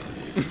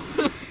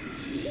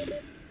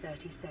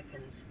 30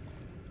 seconds.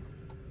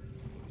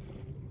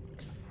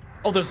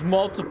 Oh, there's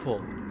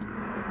multiple.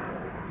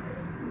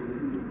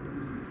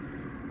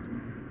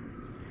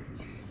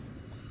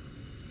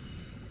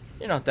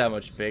 You're not that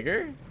much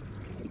bigger.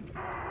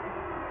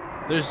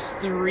 There's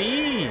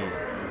 3.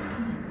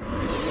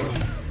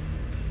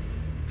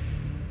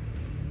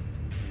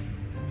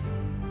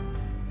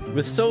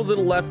 With so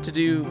little left to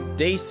do,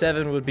 day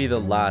 7 would be the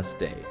last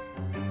day.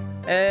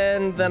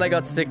 And then I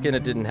got sick and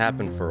it didn't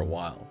happen for a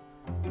while.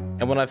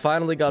 And when I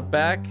finally got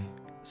back,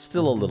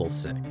 still a little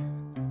sick.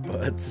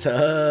 What's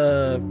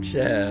up,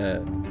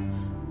 chat?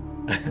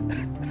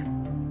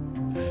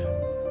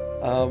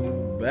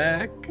 I'm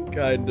back,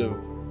 kind of.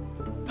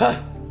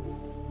 Huh.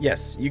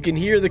 Yes, you can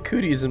hear the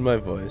cooties in my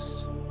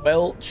voice.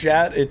 Well,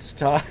 chat, it's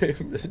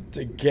time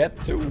to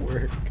get to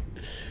work.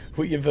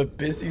 We have a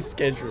busy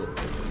schedule.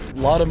 A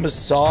lot of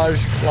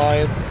massage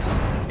clients.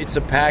 It's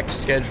a packed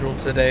schedule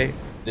today.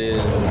 It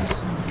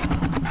is...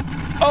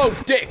 Oh,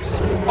 dicks!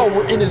 Oh,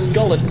 we're in his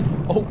gullet.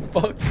 Oh,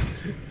 fuck.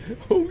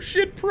 Oh,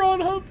 shit,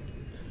 prawn hub.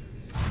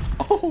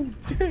 Oh,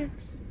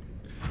 dicks.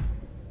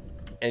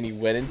 And he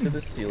went into the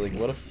ceiling.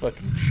 What a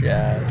fucking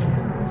Chad.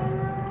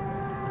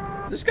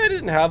 This guy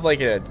didn't have,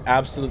 like, an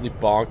absolutely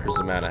bonkers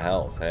amount of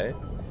health, hey?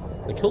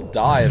 Like, he'll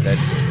die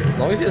eventually, as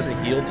long as he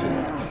doesn't heal too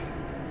much.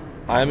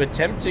 I'm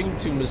attempting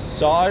to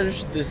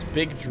massage this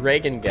big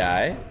dragon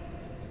guy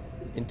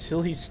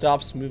until he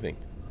stops moving.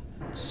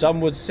 Some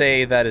would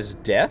say that is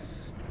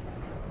death.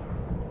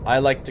 I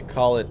like to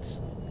call it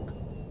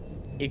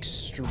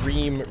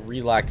extreme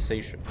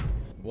relaxation.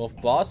 Well, if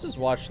boss is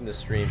watching the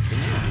stream, can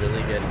you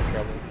really get in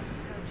trouble?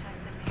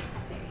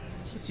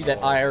 You see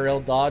that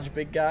IRL dodge,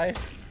 big guy?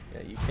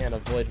 Yeah, you can't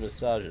avoid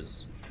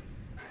massages.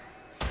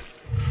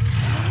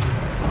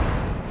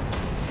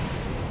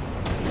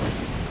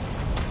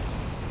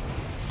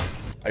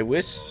 I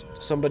wish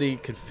somebody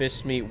could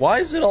fist me. Why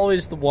is it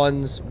always the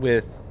ones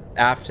with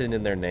Afton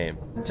in their name?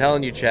 I'm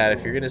telling you, chat,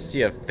 if you're gonna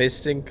see a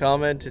fisting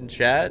comment in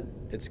chat,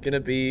 it's gonna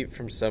be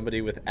from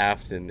somebody with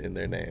Afton in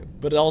their name.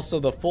 But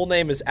also, the full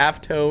name is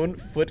Aftone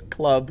Foot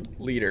Club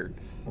Leader.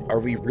 Are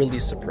we really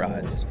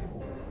surprised?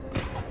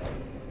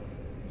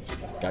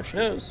 Gotcha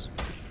nose.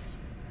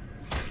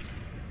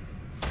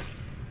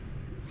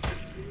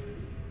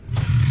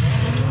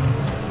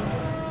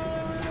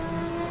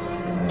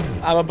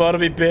 I'm about to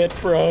be bit,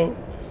 bro.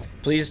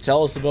 Please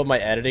tell us about my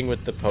editing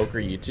with the poker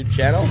YouTube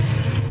channel.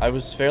 I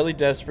was fairly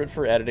desperate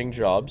for editing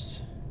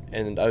jobs,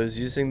 and I was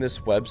using this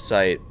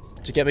website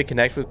to get me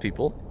connect with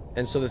people.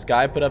 And so this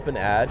guy put up an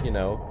ad, you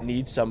know,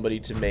 need somebody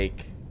to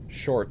make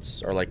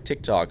shorts or like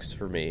TikToks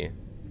for me.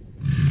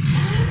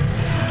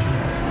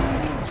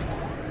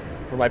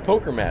 For my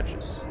poker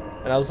matches.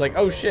 And I was like,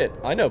 oh shit,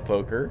 I know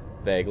poker,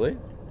 vaguely.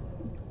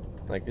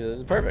 Like,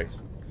 perfect.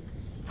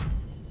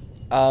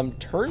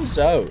 Turns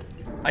out,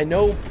 I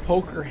know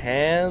poker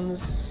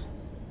hands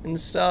and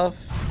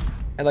stuff,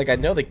 and like I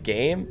know the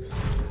game,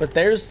 but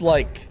there's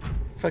like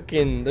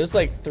fucking, there's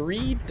like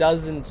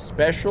 36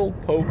 special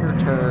poker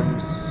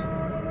terms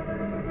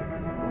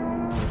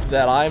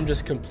that I'm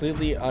just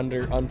completely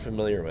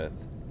unfamiliar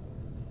with.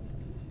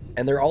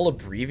 And they're all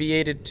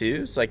abbreviated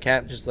too, so I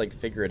can't just like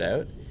figure it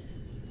out.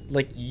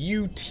 Like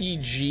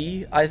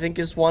UTG, I think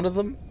is one of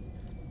them.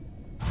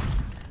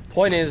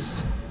 Point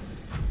is,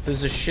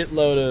 there's a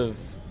shitload of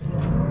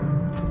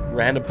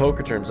random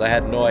poker terms I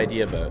had no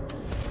idea about.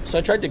 So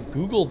I tried to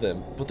Google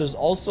them, but there's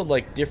also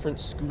like different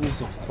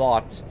schools of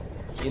thought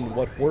in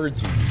what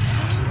words you use.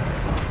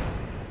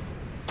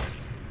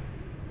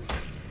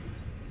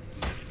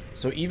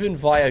 So even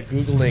via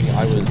Googling,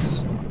 I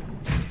was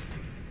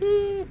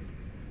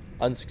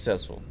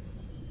unsuccessful.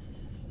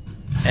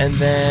 And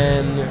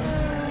then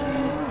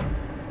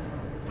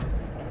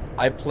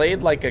I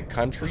played like a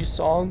country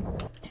song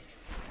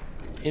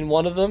in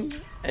one of them,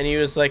 and he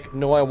was like,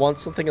 no, I want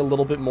something a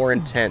little bit more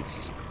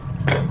intense.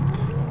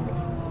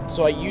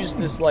 So I used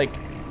this like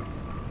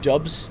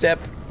dubstep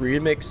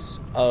remix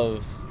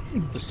of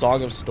the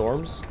Song of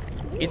Storms.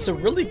 It's a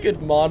really good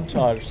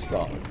montage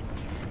song.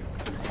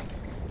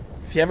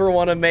 If you ever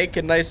want to make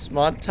a nice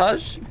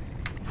montage,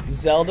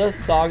 Zelda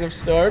Song of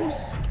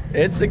Storms,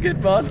 it's a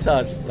good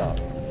montage song.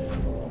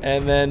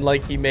 And then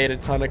like he made a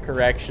ton of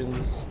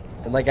corrections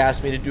and like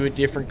asked me to do a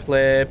different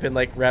clip and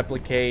like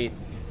replicate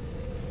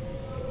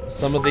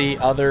some of the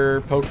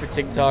other poker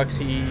TikToks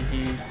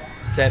he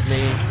sent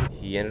me.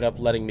 He ended up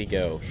letting me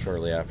go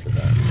shortly after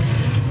that.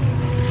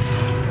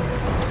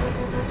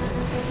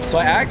 So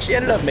I actually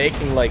ended up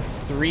making like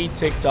 3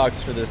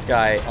 TikToks for this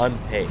guy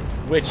unpaid,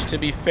 which to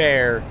be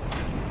fair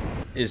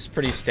is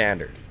pretty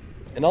standard.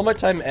 In all my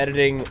time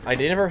editing, I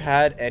never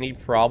had any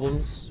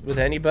problems with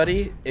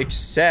anybody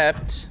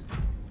except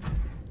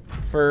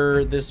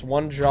for this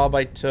one job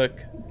I took.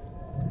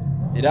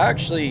 It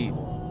actually,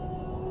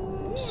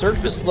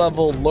 surface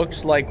level,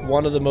 looks like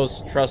one of the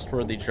most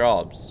trustworthy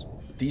jobs.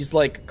 These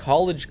like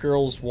college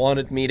girls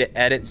wanted me to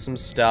edit some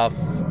stuff.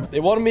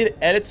 They wanted me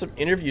to edit some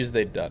interviews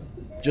they'd done.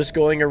 Just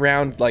going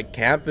around like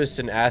campus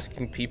and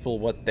asking people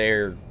what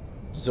their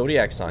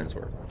zodiac signs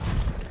were.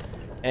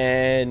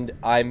 And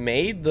I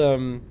made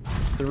them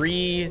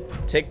 3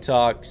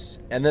 TikToks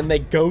and then they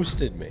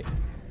ghosted me.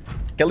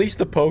 At least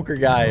the poker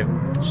guy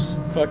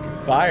just fucking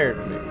fired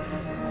me.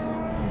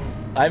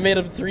 I made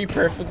them 3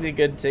 perfectly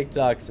good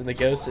TikToks and they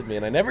ghosted me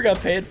and I never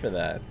got paid for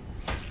that.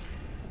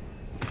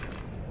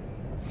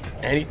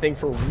 Anything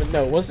for women?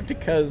 No, it wasn't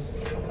because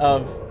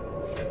of...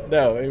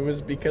 No, it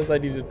was because I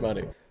needed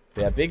money.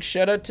 But yeah, big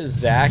shout out to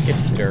Zach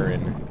and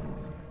Durin.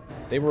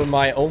 They were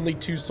my only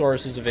 2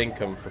 sources of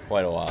income for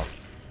quite a while.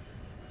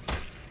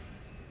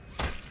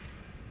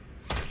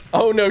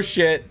 Oh no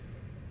shit.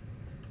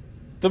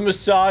 The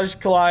massage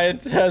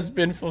client has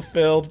been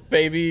fulfilled,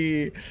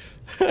 baby.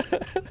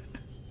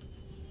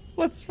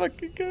 Let's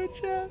fucking go,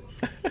 chat.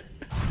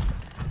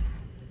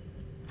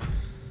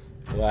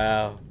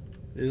 Wow.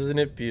 Isn't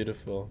it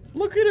beautiful?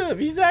 Look at him.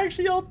 He's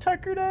actually all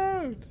tuckered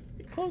out.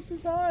 He closed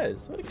his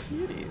eyes. What a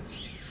cutie.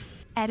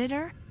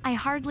 Editor, I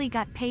hardly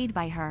got paid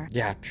by her.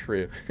 Yeah,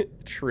 true.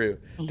 True.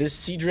 This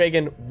sea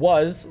dragon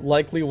was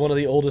likely one of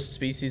the oldest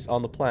species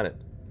on the planet.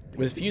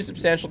 With few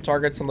substantial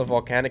targets on the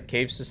volcanic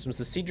cave systems,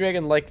 the sea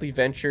dragon likely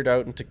ventured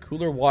out into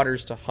cooler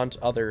waters to hunt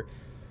other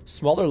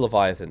smaller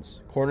leviathans,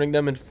 cornering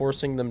them and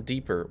forcing them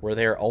deeper, where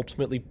they are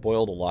ultimately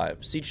boiled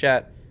alive. See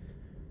chat,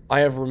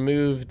 I have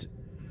removed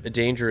a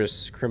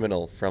dangerous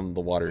criminal from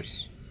the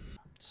waters.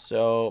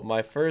 So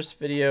my first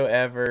video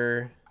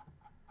ever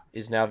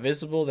is now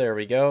visible. There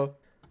we go.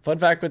 Fun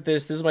fact with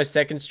this is my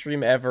 2nd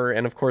stream ever,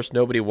 and of course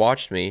nobody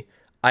watched me.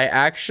 I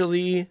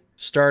actually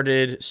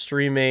started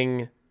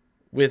streaming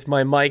with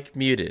my mic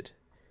muted,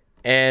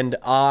 and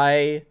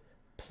I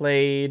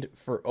played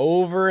for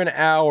over an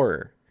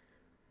hour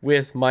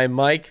with my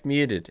mic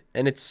muted,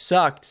 and it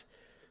sucked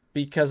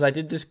because I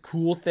did this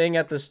cool thing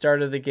at the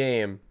start of the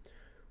game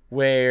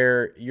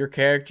where your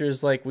character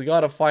is like, we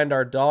gotta find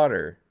our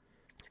daughter,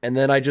 and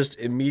then I just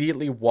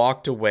immediately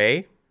walked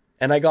away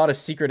and I got a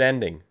secret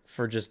ending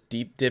for just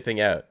deep dipping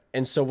out.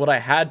 And so what I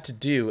had to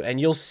do, and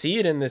you'll see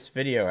it in this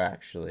video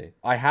actually,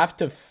 I have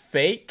to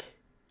fake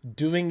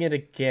doing it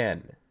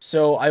again.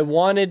 So I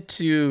wanted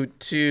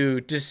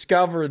to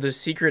discover the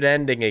secret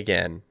ending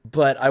again,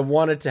 but I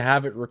wanted to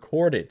have it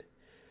recorded.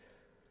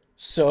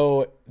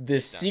 So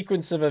this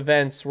sequence of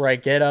events where I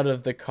get out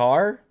of the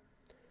car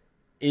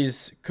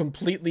is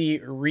completely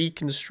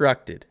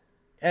reconstructed.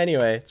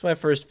 Anyway, it's my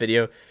first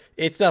video.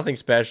 It's nothing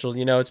special,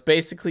 you know, it's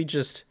basically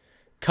just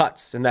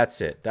cuts and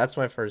that's it. That's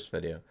my first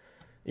video.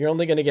 You're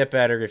only gonna get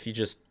better if you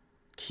just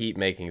keep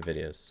making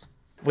videos.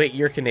 Wait,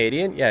 you're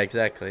Canadian? Yeah,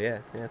 exactly, yeah.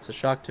 Yeah, it's a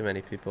shock to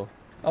many people.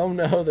 Oh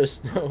no,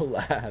 there's no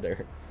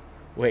ladder.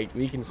 Wait,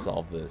 we can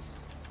solve this.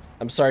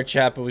 I'm sorry,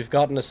 chat, but we've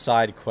gotten a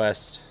side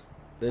quest.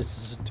 This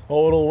is a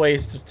total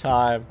waste of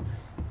time,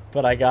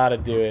 but I gotta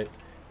do it.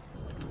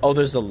 Oh,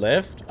 there's a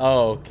lift?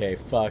 Oh, okay,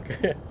 fuck.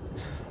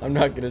 I'm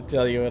not gonna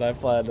tell you what I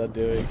planned on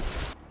doing.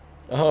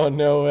 Oh,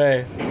 no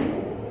way.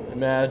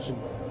 Imagine.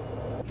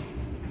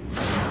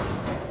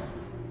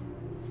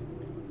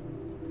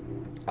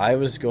 I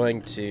was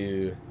going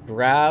to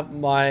grab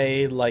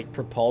my, like,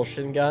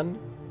 propulsion gun,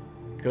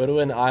 go to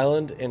an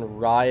island, and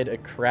ride a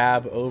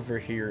crab over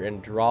here and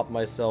drop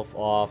myself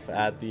off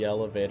at the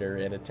elevator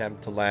and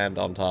attempt to land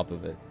on top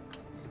of it.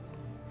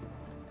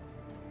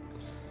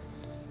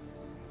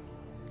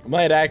 I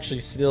might actually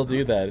still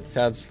do that. It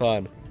sounds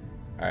fun.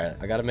 Alright,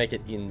 I gotta make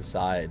it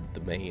inside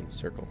the main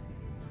circle.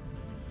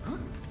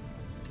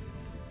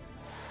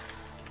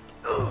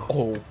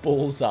 Oh,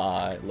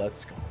 bullseye.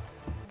 Let's go.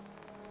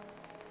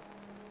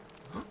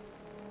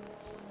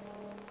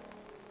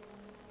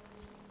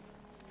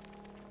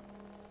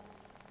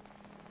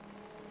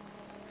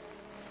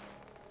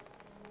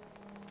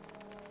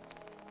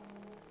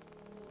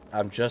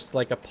 I'm just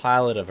like a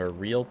pilot of a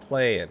real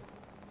plane.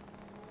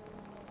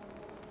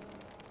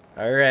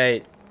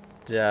 Alright,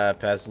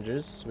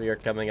 passengers, we are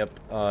coming up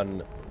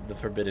on the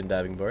forbidden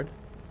diving board.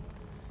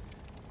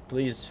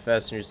 Please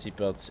fasten your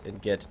seatbelts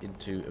and get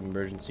into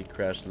emergency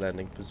crash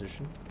landing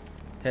position.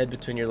 Head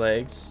between your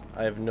legs.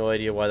 I have no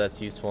idea why that's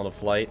useful in a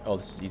flight. Oh,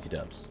 this is easy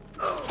dubs.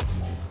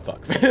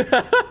 Fuck.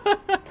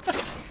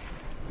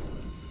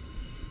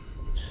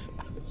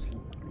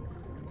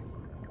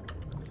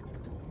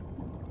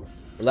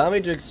 Allow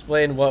me to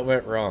explain what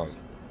went wrong.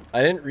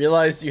 I didn't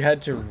realize you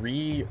had to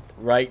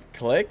right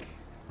click,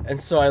 and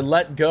so I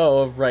let go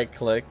of right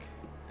click,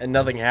 and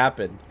nothing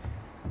happened.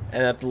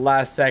 And at the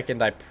last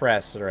second, I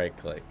pressed right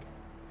click,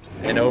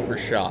 and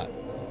overshot.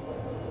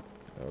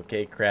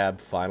 Okay, crab,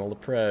 final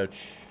approach.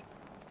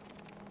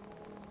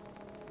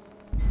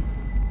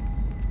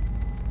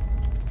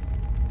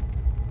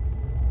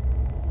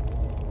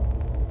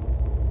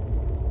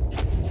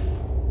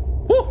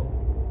 Woo!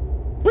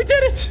 We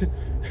did it!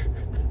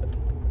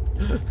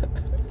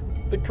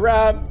 The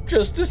crab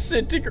just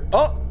disintegrated.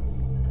 Oh!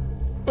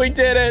 We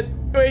did it!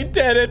 We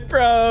did it,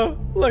 bro!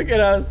 Look at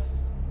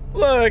us!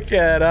 Look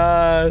at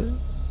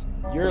us!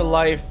 Your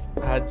life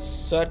had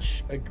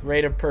such a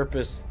greater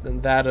purpose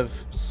than that of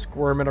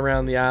squirming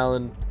around the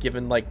island,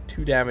 given like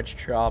 2 damaged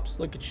chops.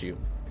 Look at you.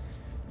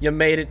 You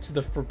made it to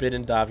the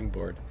forbidden diving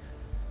board.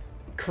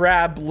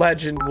 Crab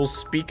legend will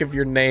speak of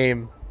your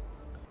name.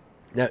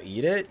 Now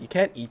eat it? You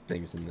can't eat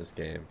things in this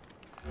game.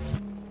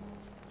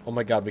 Oh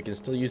my god, we can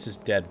still use his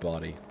dead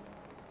body.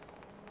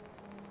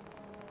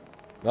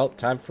 Well,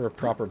 time for a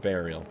proper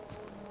burial.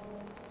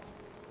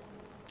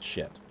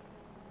 Shit.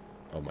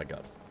 Oh my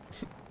god.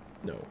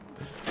 No.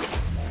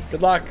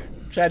 Good luck,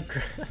 Chad.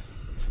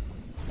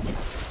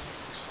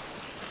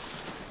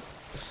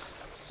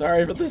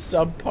 Sorry for the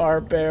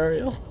subpar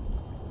burial.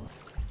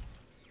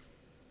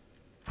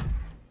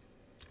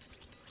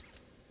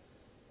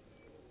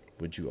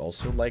 Would you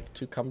also like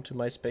to come to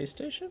my space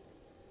station?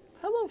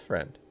 Hello,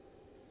 friend.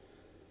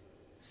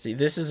 See,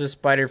 this is a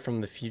spider from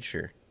the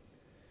future.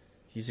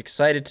 He's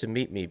excited to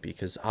meet me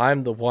because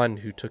I'm the one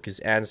who took his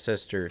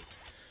ancestor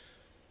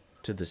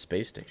to the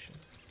space station.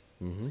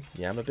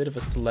 Yeah, I'm a bit of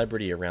a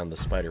celebrity around the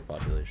spider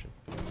population.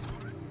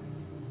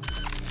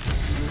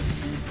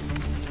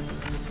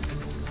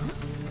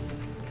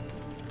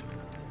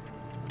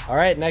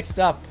 Alright, next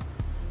up.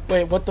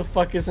 Wait, what the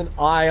fuck is an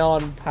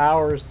ion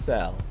power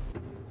cell?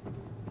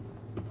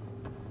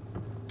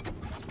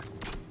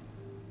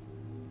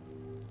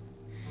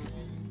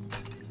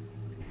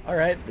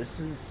 Alright, this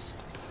is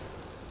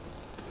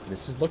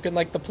looking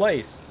like the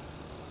place.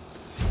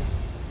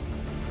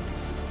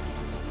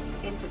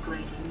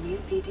 Integrating new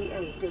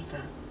PDA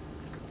data.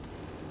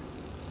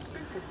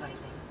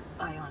 Synthesizing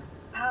ion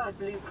power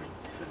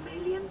blueprints from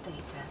alien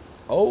data.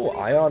 Oh,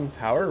 ion Blueprints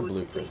power stored to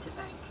blueprints.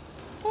 databank.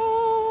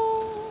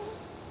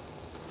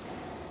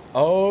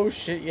 Oh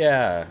shit,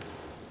 yeah.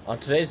 On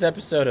today's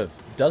episode of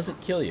Does It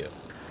Kill You?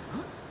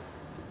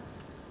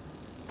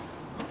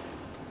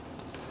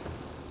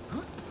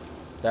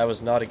 That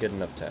was not a good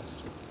enough test.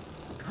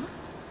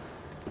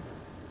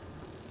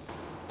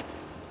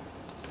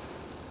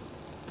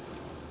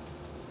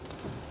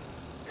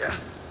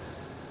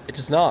 It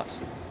is not.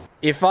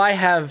 If I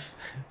have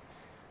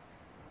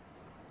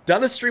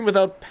done a stream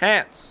without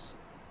pants,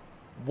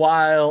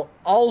 while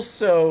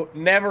also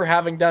never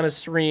having done a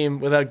stream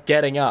without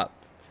getting up,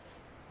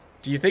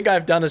 do you think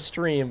I've done a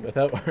stream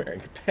without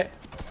wearing pants?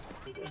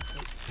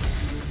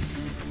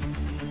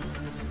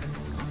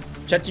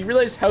 Chat, do you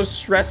realize how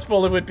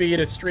stressful it would be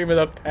to stream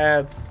without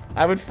pants?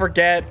 I would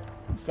forget.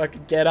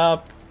 Fucking get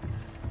up.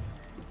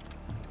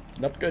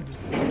 Not good.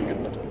 Not good,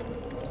 not good.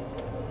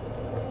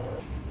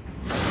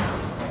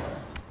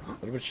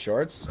 What about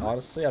shorts?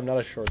 Honestly, I'm not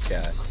a shorts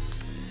guy.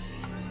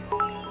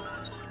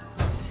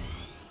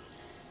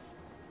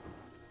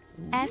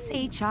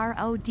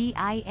 SHRODINGERS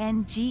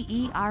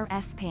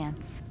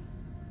pants.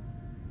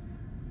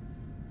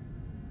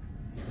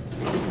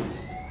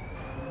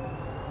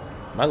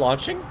 Am I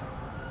launching?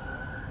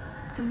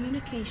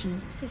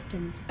 Communications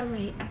systems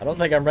array active. I don't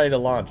think I'm ready to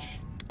launch.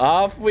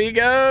 Off we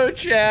go,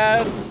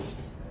 chat!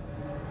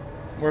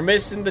 We're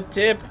missing the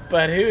tip,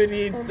 but who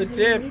needs the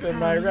tip?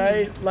 Am I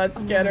right?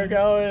 Let's get her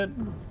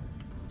going.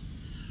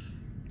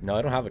 No,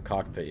 I don't have a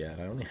cockpit yet.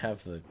 I only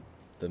have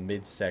the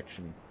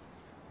midsection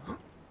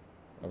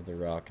of the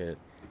rocket.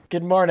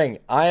 Good morning.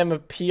 I am a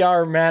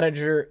PR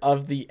manager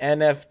of the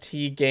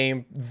NFT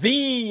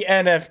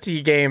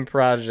game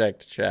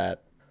project,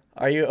 chat.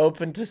 Are you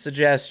open to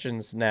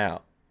suggestions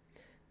now?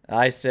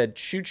 I said,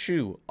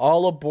 choo-choo,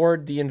 all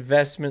aboard the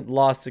Investment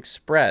Loss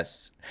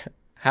Express.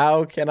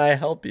 How can I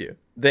help you?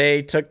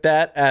 They took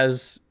that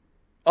as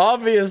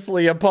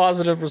obviously a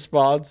positive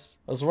response.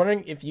 I was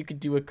wondering if you could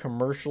do a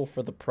commercial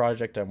for the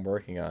project I'm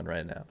working on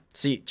right now.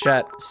 See,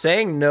 chat,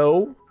 saying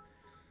no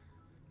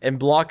and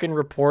block and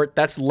report,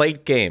 that's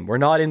late game. We're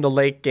not in the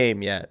late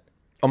game yet.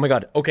 Oh my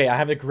god. Okay, I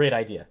have a great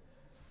idea.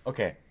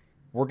 Okay.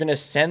 We're gonna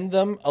send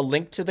them a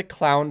link to the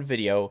clown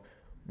video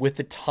with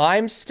the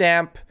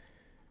timestamp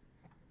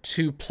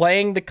to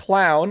playing the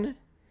clown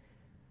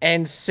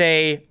and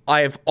say,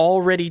 I've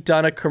already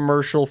done a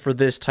commercial for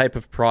this type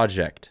of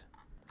project.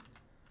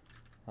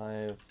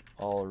 I've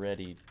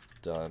already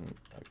done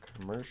a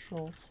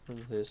commercial for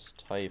this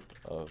type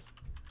of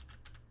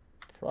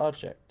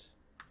project.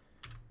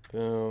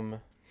 Boom.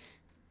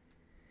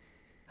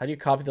 How do you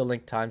copy the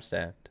link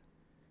timestamped?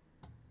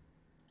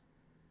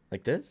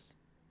 Like this?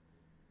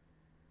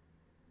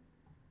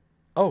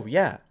 Oh,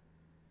 yeah.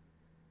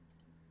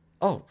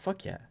 Oh,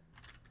 fuck yeah.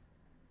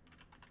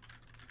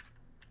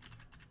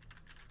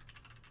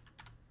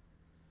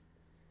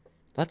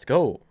 Let's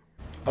go.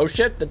 Oh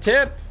shit, the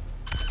tip!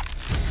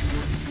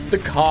 The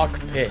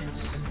cockpit.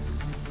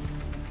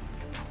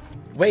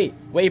 Wait,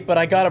 but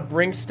I gotta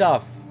bring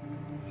stuff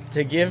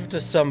to give to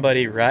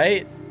somebody,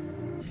 right?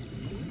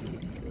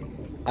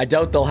 I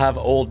doubt they'll have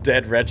old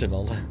dead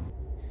Reginald.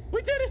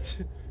 We did it!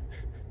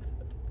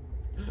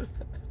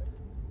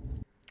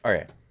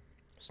 Alright,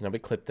 so now we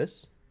clip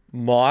this.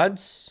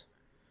 Mods,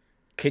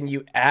 can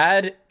you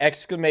add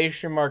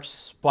exclamation mark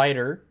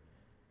spider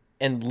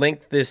and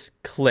link this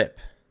clip?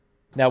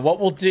 Now what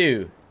we'll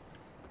do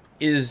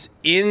is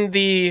in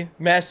the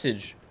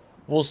message,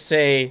 we'll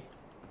say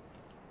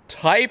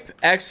type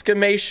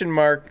exclamation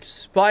mark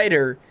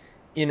spider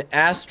in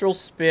Astral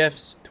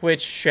Spiff's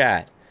Twitch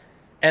chat.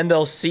 And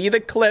they'll see the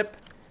clip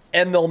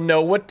and they'll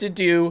know what to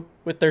do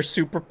with their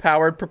super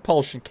powered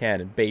propulsion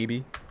cannon,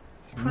 baby.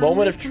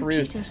 Moment of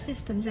truth.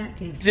 Systems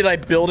active. Did I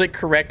build it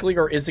correctly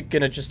or is it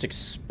gonna just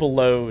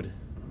explode?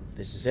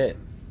 This is it.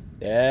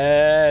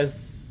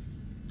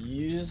 Yes.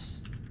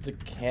 Use the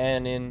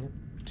cannon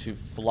to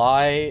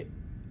fly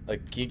a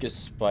Giga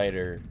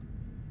Spider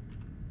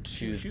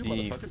to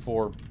the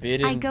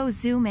forbidden I go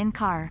zoom in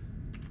car.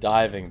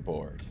 diving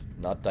board.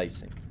 Not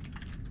dicing.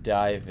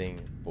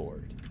 Diving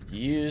board.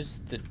 Use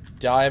the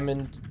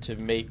diamond to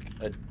make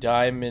a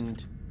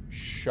diamond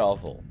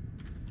shovel.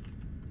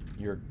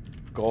 You're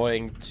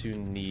going to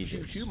need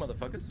it. Shoot,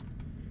 motherfuckers.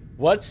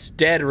 What's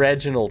Dead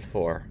Reginald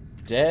for?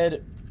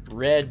 Dead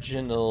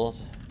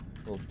Reginald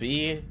will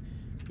be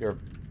your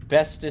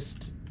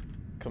bestest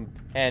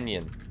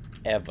companion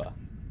ever.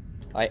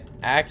 I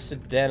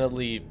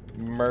accidentally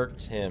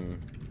murked him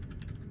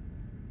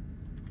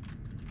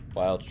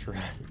while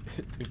trying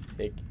to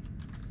pick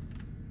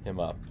him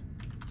up.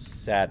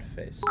 Sad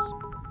face.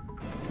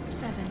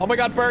 7. Oh my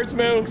god, birds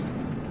move!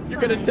 You're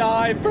gonna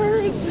die,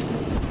 birds! 2,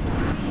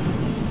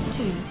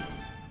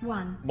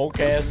 1. Monk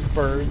ass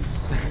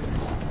birds.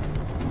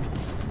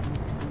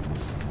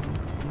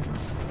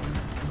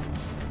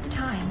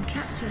 Time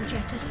capsule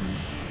jettisoned.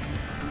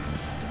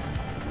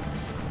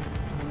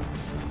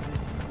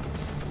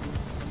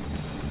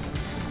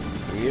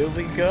 Here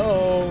we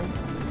go.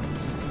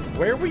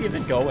 Where are we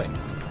even going?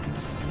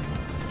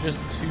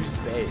 Just to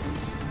space.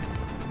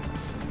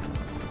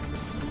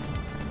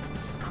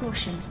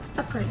 Caution.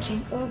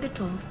 Approaching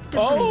orbital debris.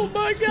 Oh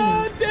my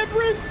god, field.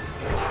 debris!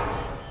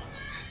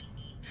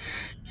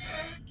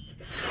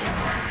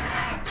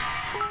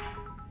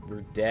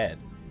 We're dead.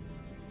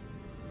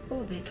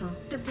 Orbital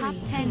debris. Top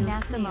 10 field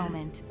NASA clear.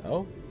 moment.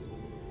 Oh?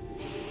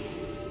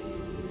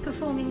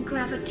 Performing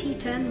gravity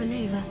turn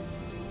maneuver.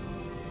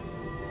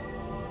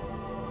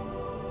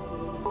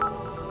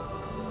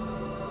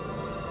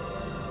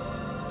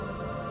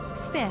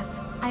 Spiff,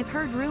 I've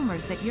heard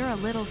rumors that you're a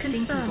little stinky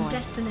Confirm boy.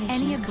 destination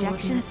Any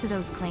objections to coordinates.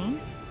 those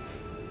claims?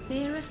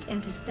 Nearest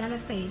interstellar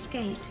phase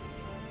gate.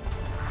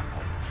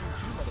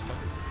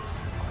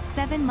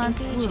 7 months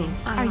woo. Engaging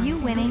Are you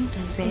ion winning,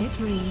 boosters in Big?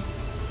 3,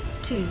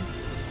 2,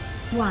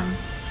 1.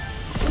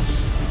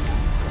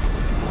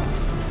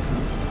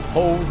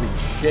 Holy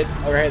shit.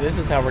 Alright, this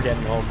is how we're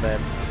getting home then.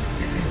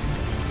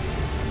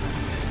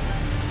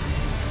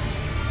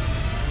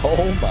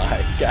 Oh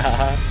my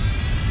god.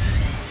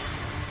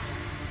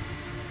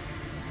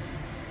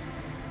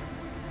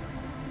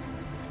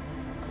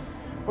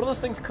 What are those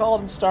things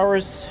called in Star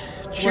Wars?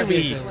 What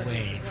is Chewie. a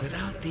wave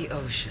without the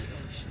ocean?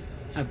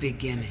 A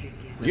beginning.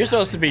 You're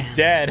supposed to be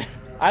dead.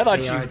 I thought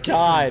They you are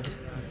died.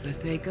 different, but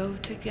they go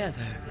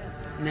together.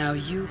 Now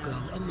you go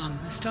among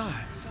the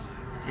stars,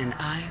 and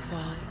I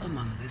fall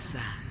among the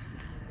sand.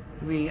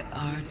 We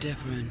are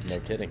different, No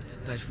kidding.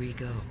 but we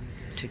go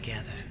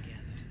together.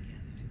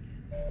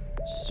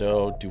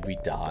 So, do we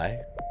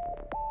die?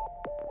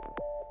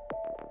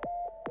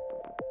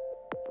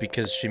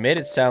 Because she made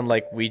it sound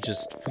like we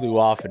just flew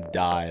off and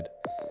died.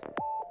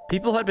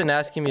 People had been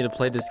asking me to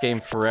play this game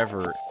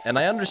forever, and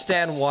I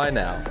understand why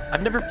now.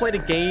 I've never played a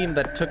game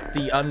that took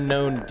the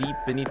unknown deep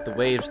beneath the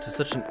waves to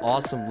such an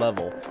awesome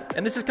level,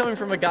 and this is coming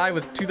from a guy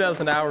with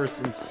 2,000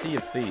 hours in Sea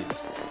of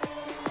Thieves.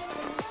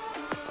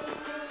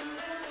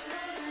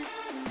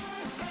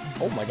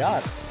 Oh my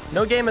god.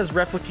 No game has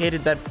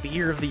replicated that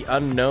fear of the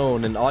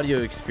unknown and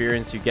audio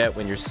experience you get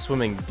when you're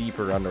swimming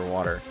deeper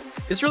underwater.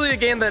 It's really a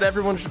game that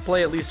everyone should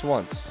play at least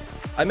once.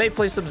 I may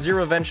play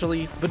Sub-Zero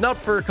eventually, but not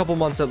for a couple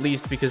months at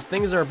least because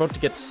things are about to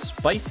get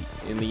spicy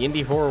in the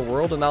indie horror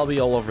world and I'll be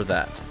all over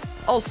that.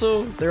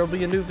 Also, there will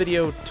be a new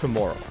video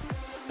tomorrow.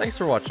 Thanks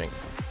for watching.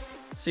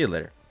 See you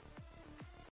later.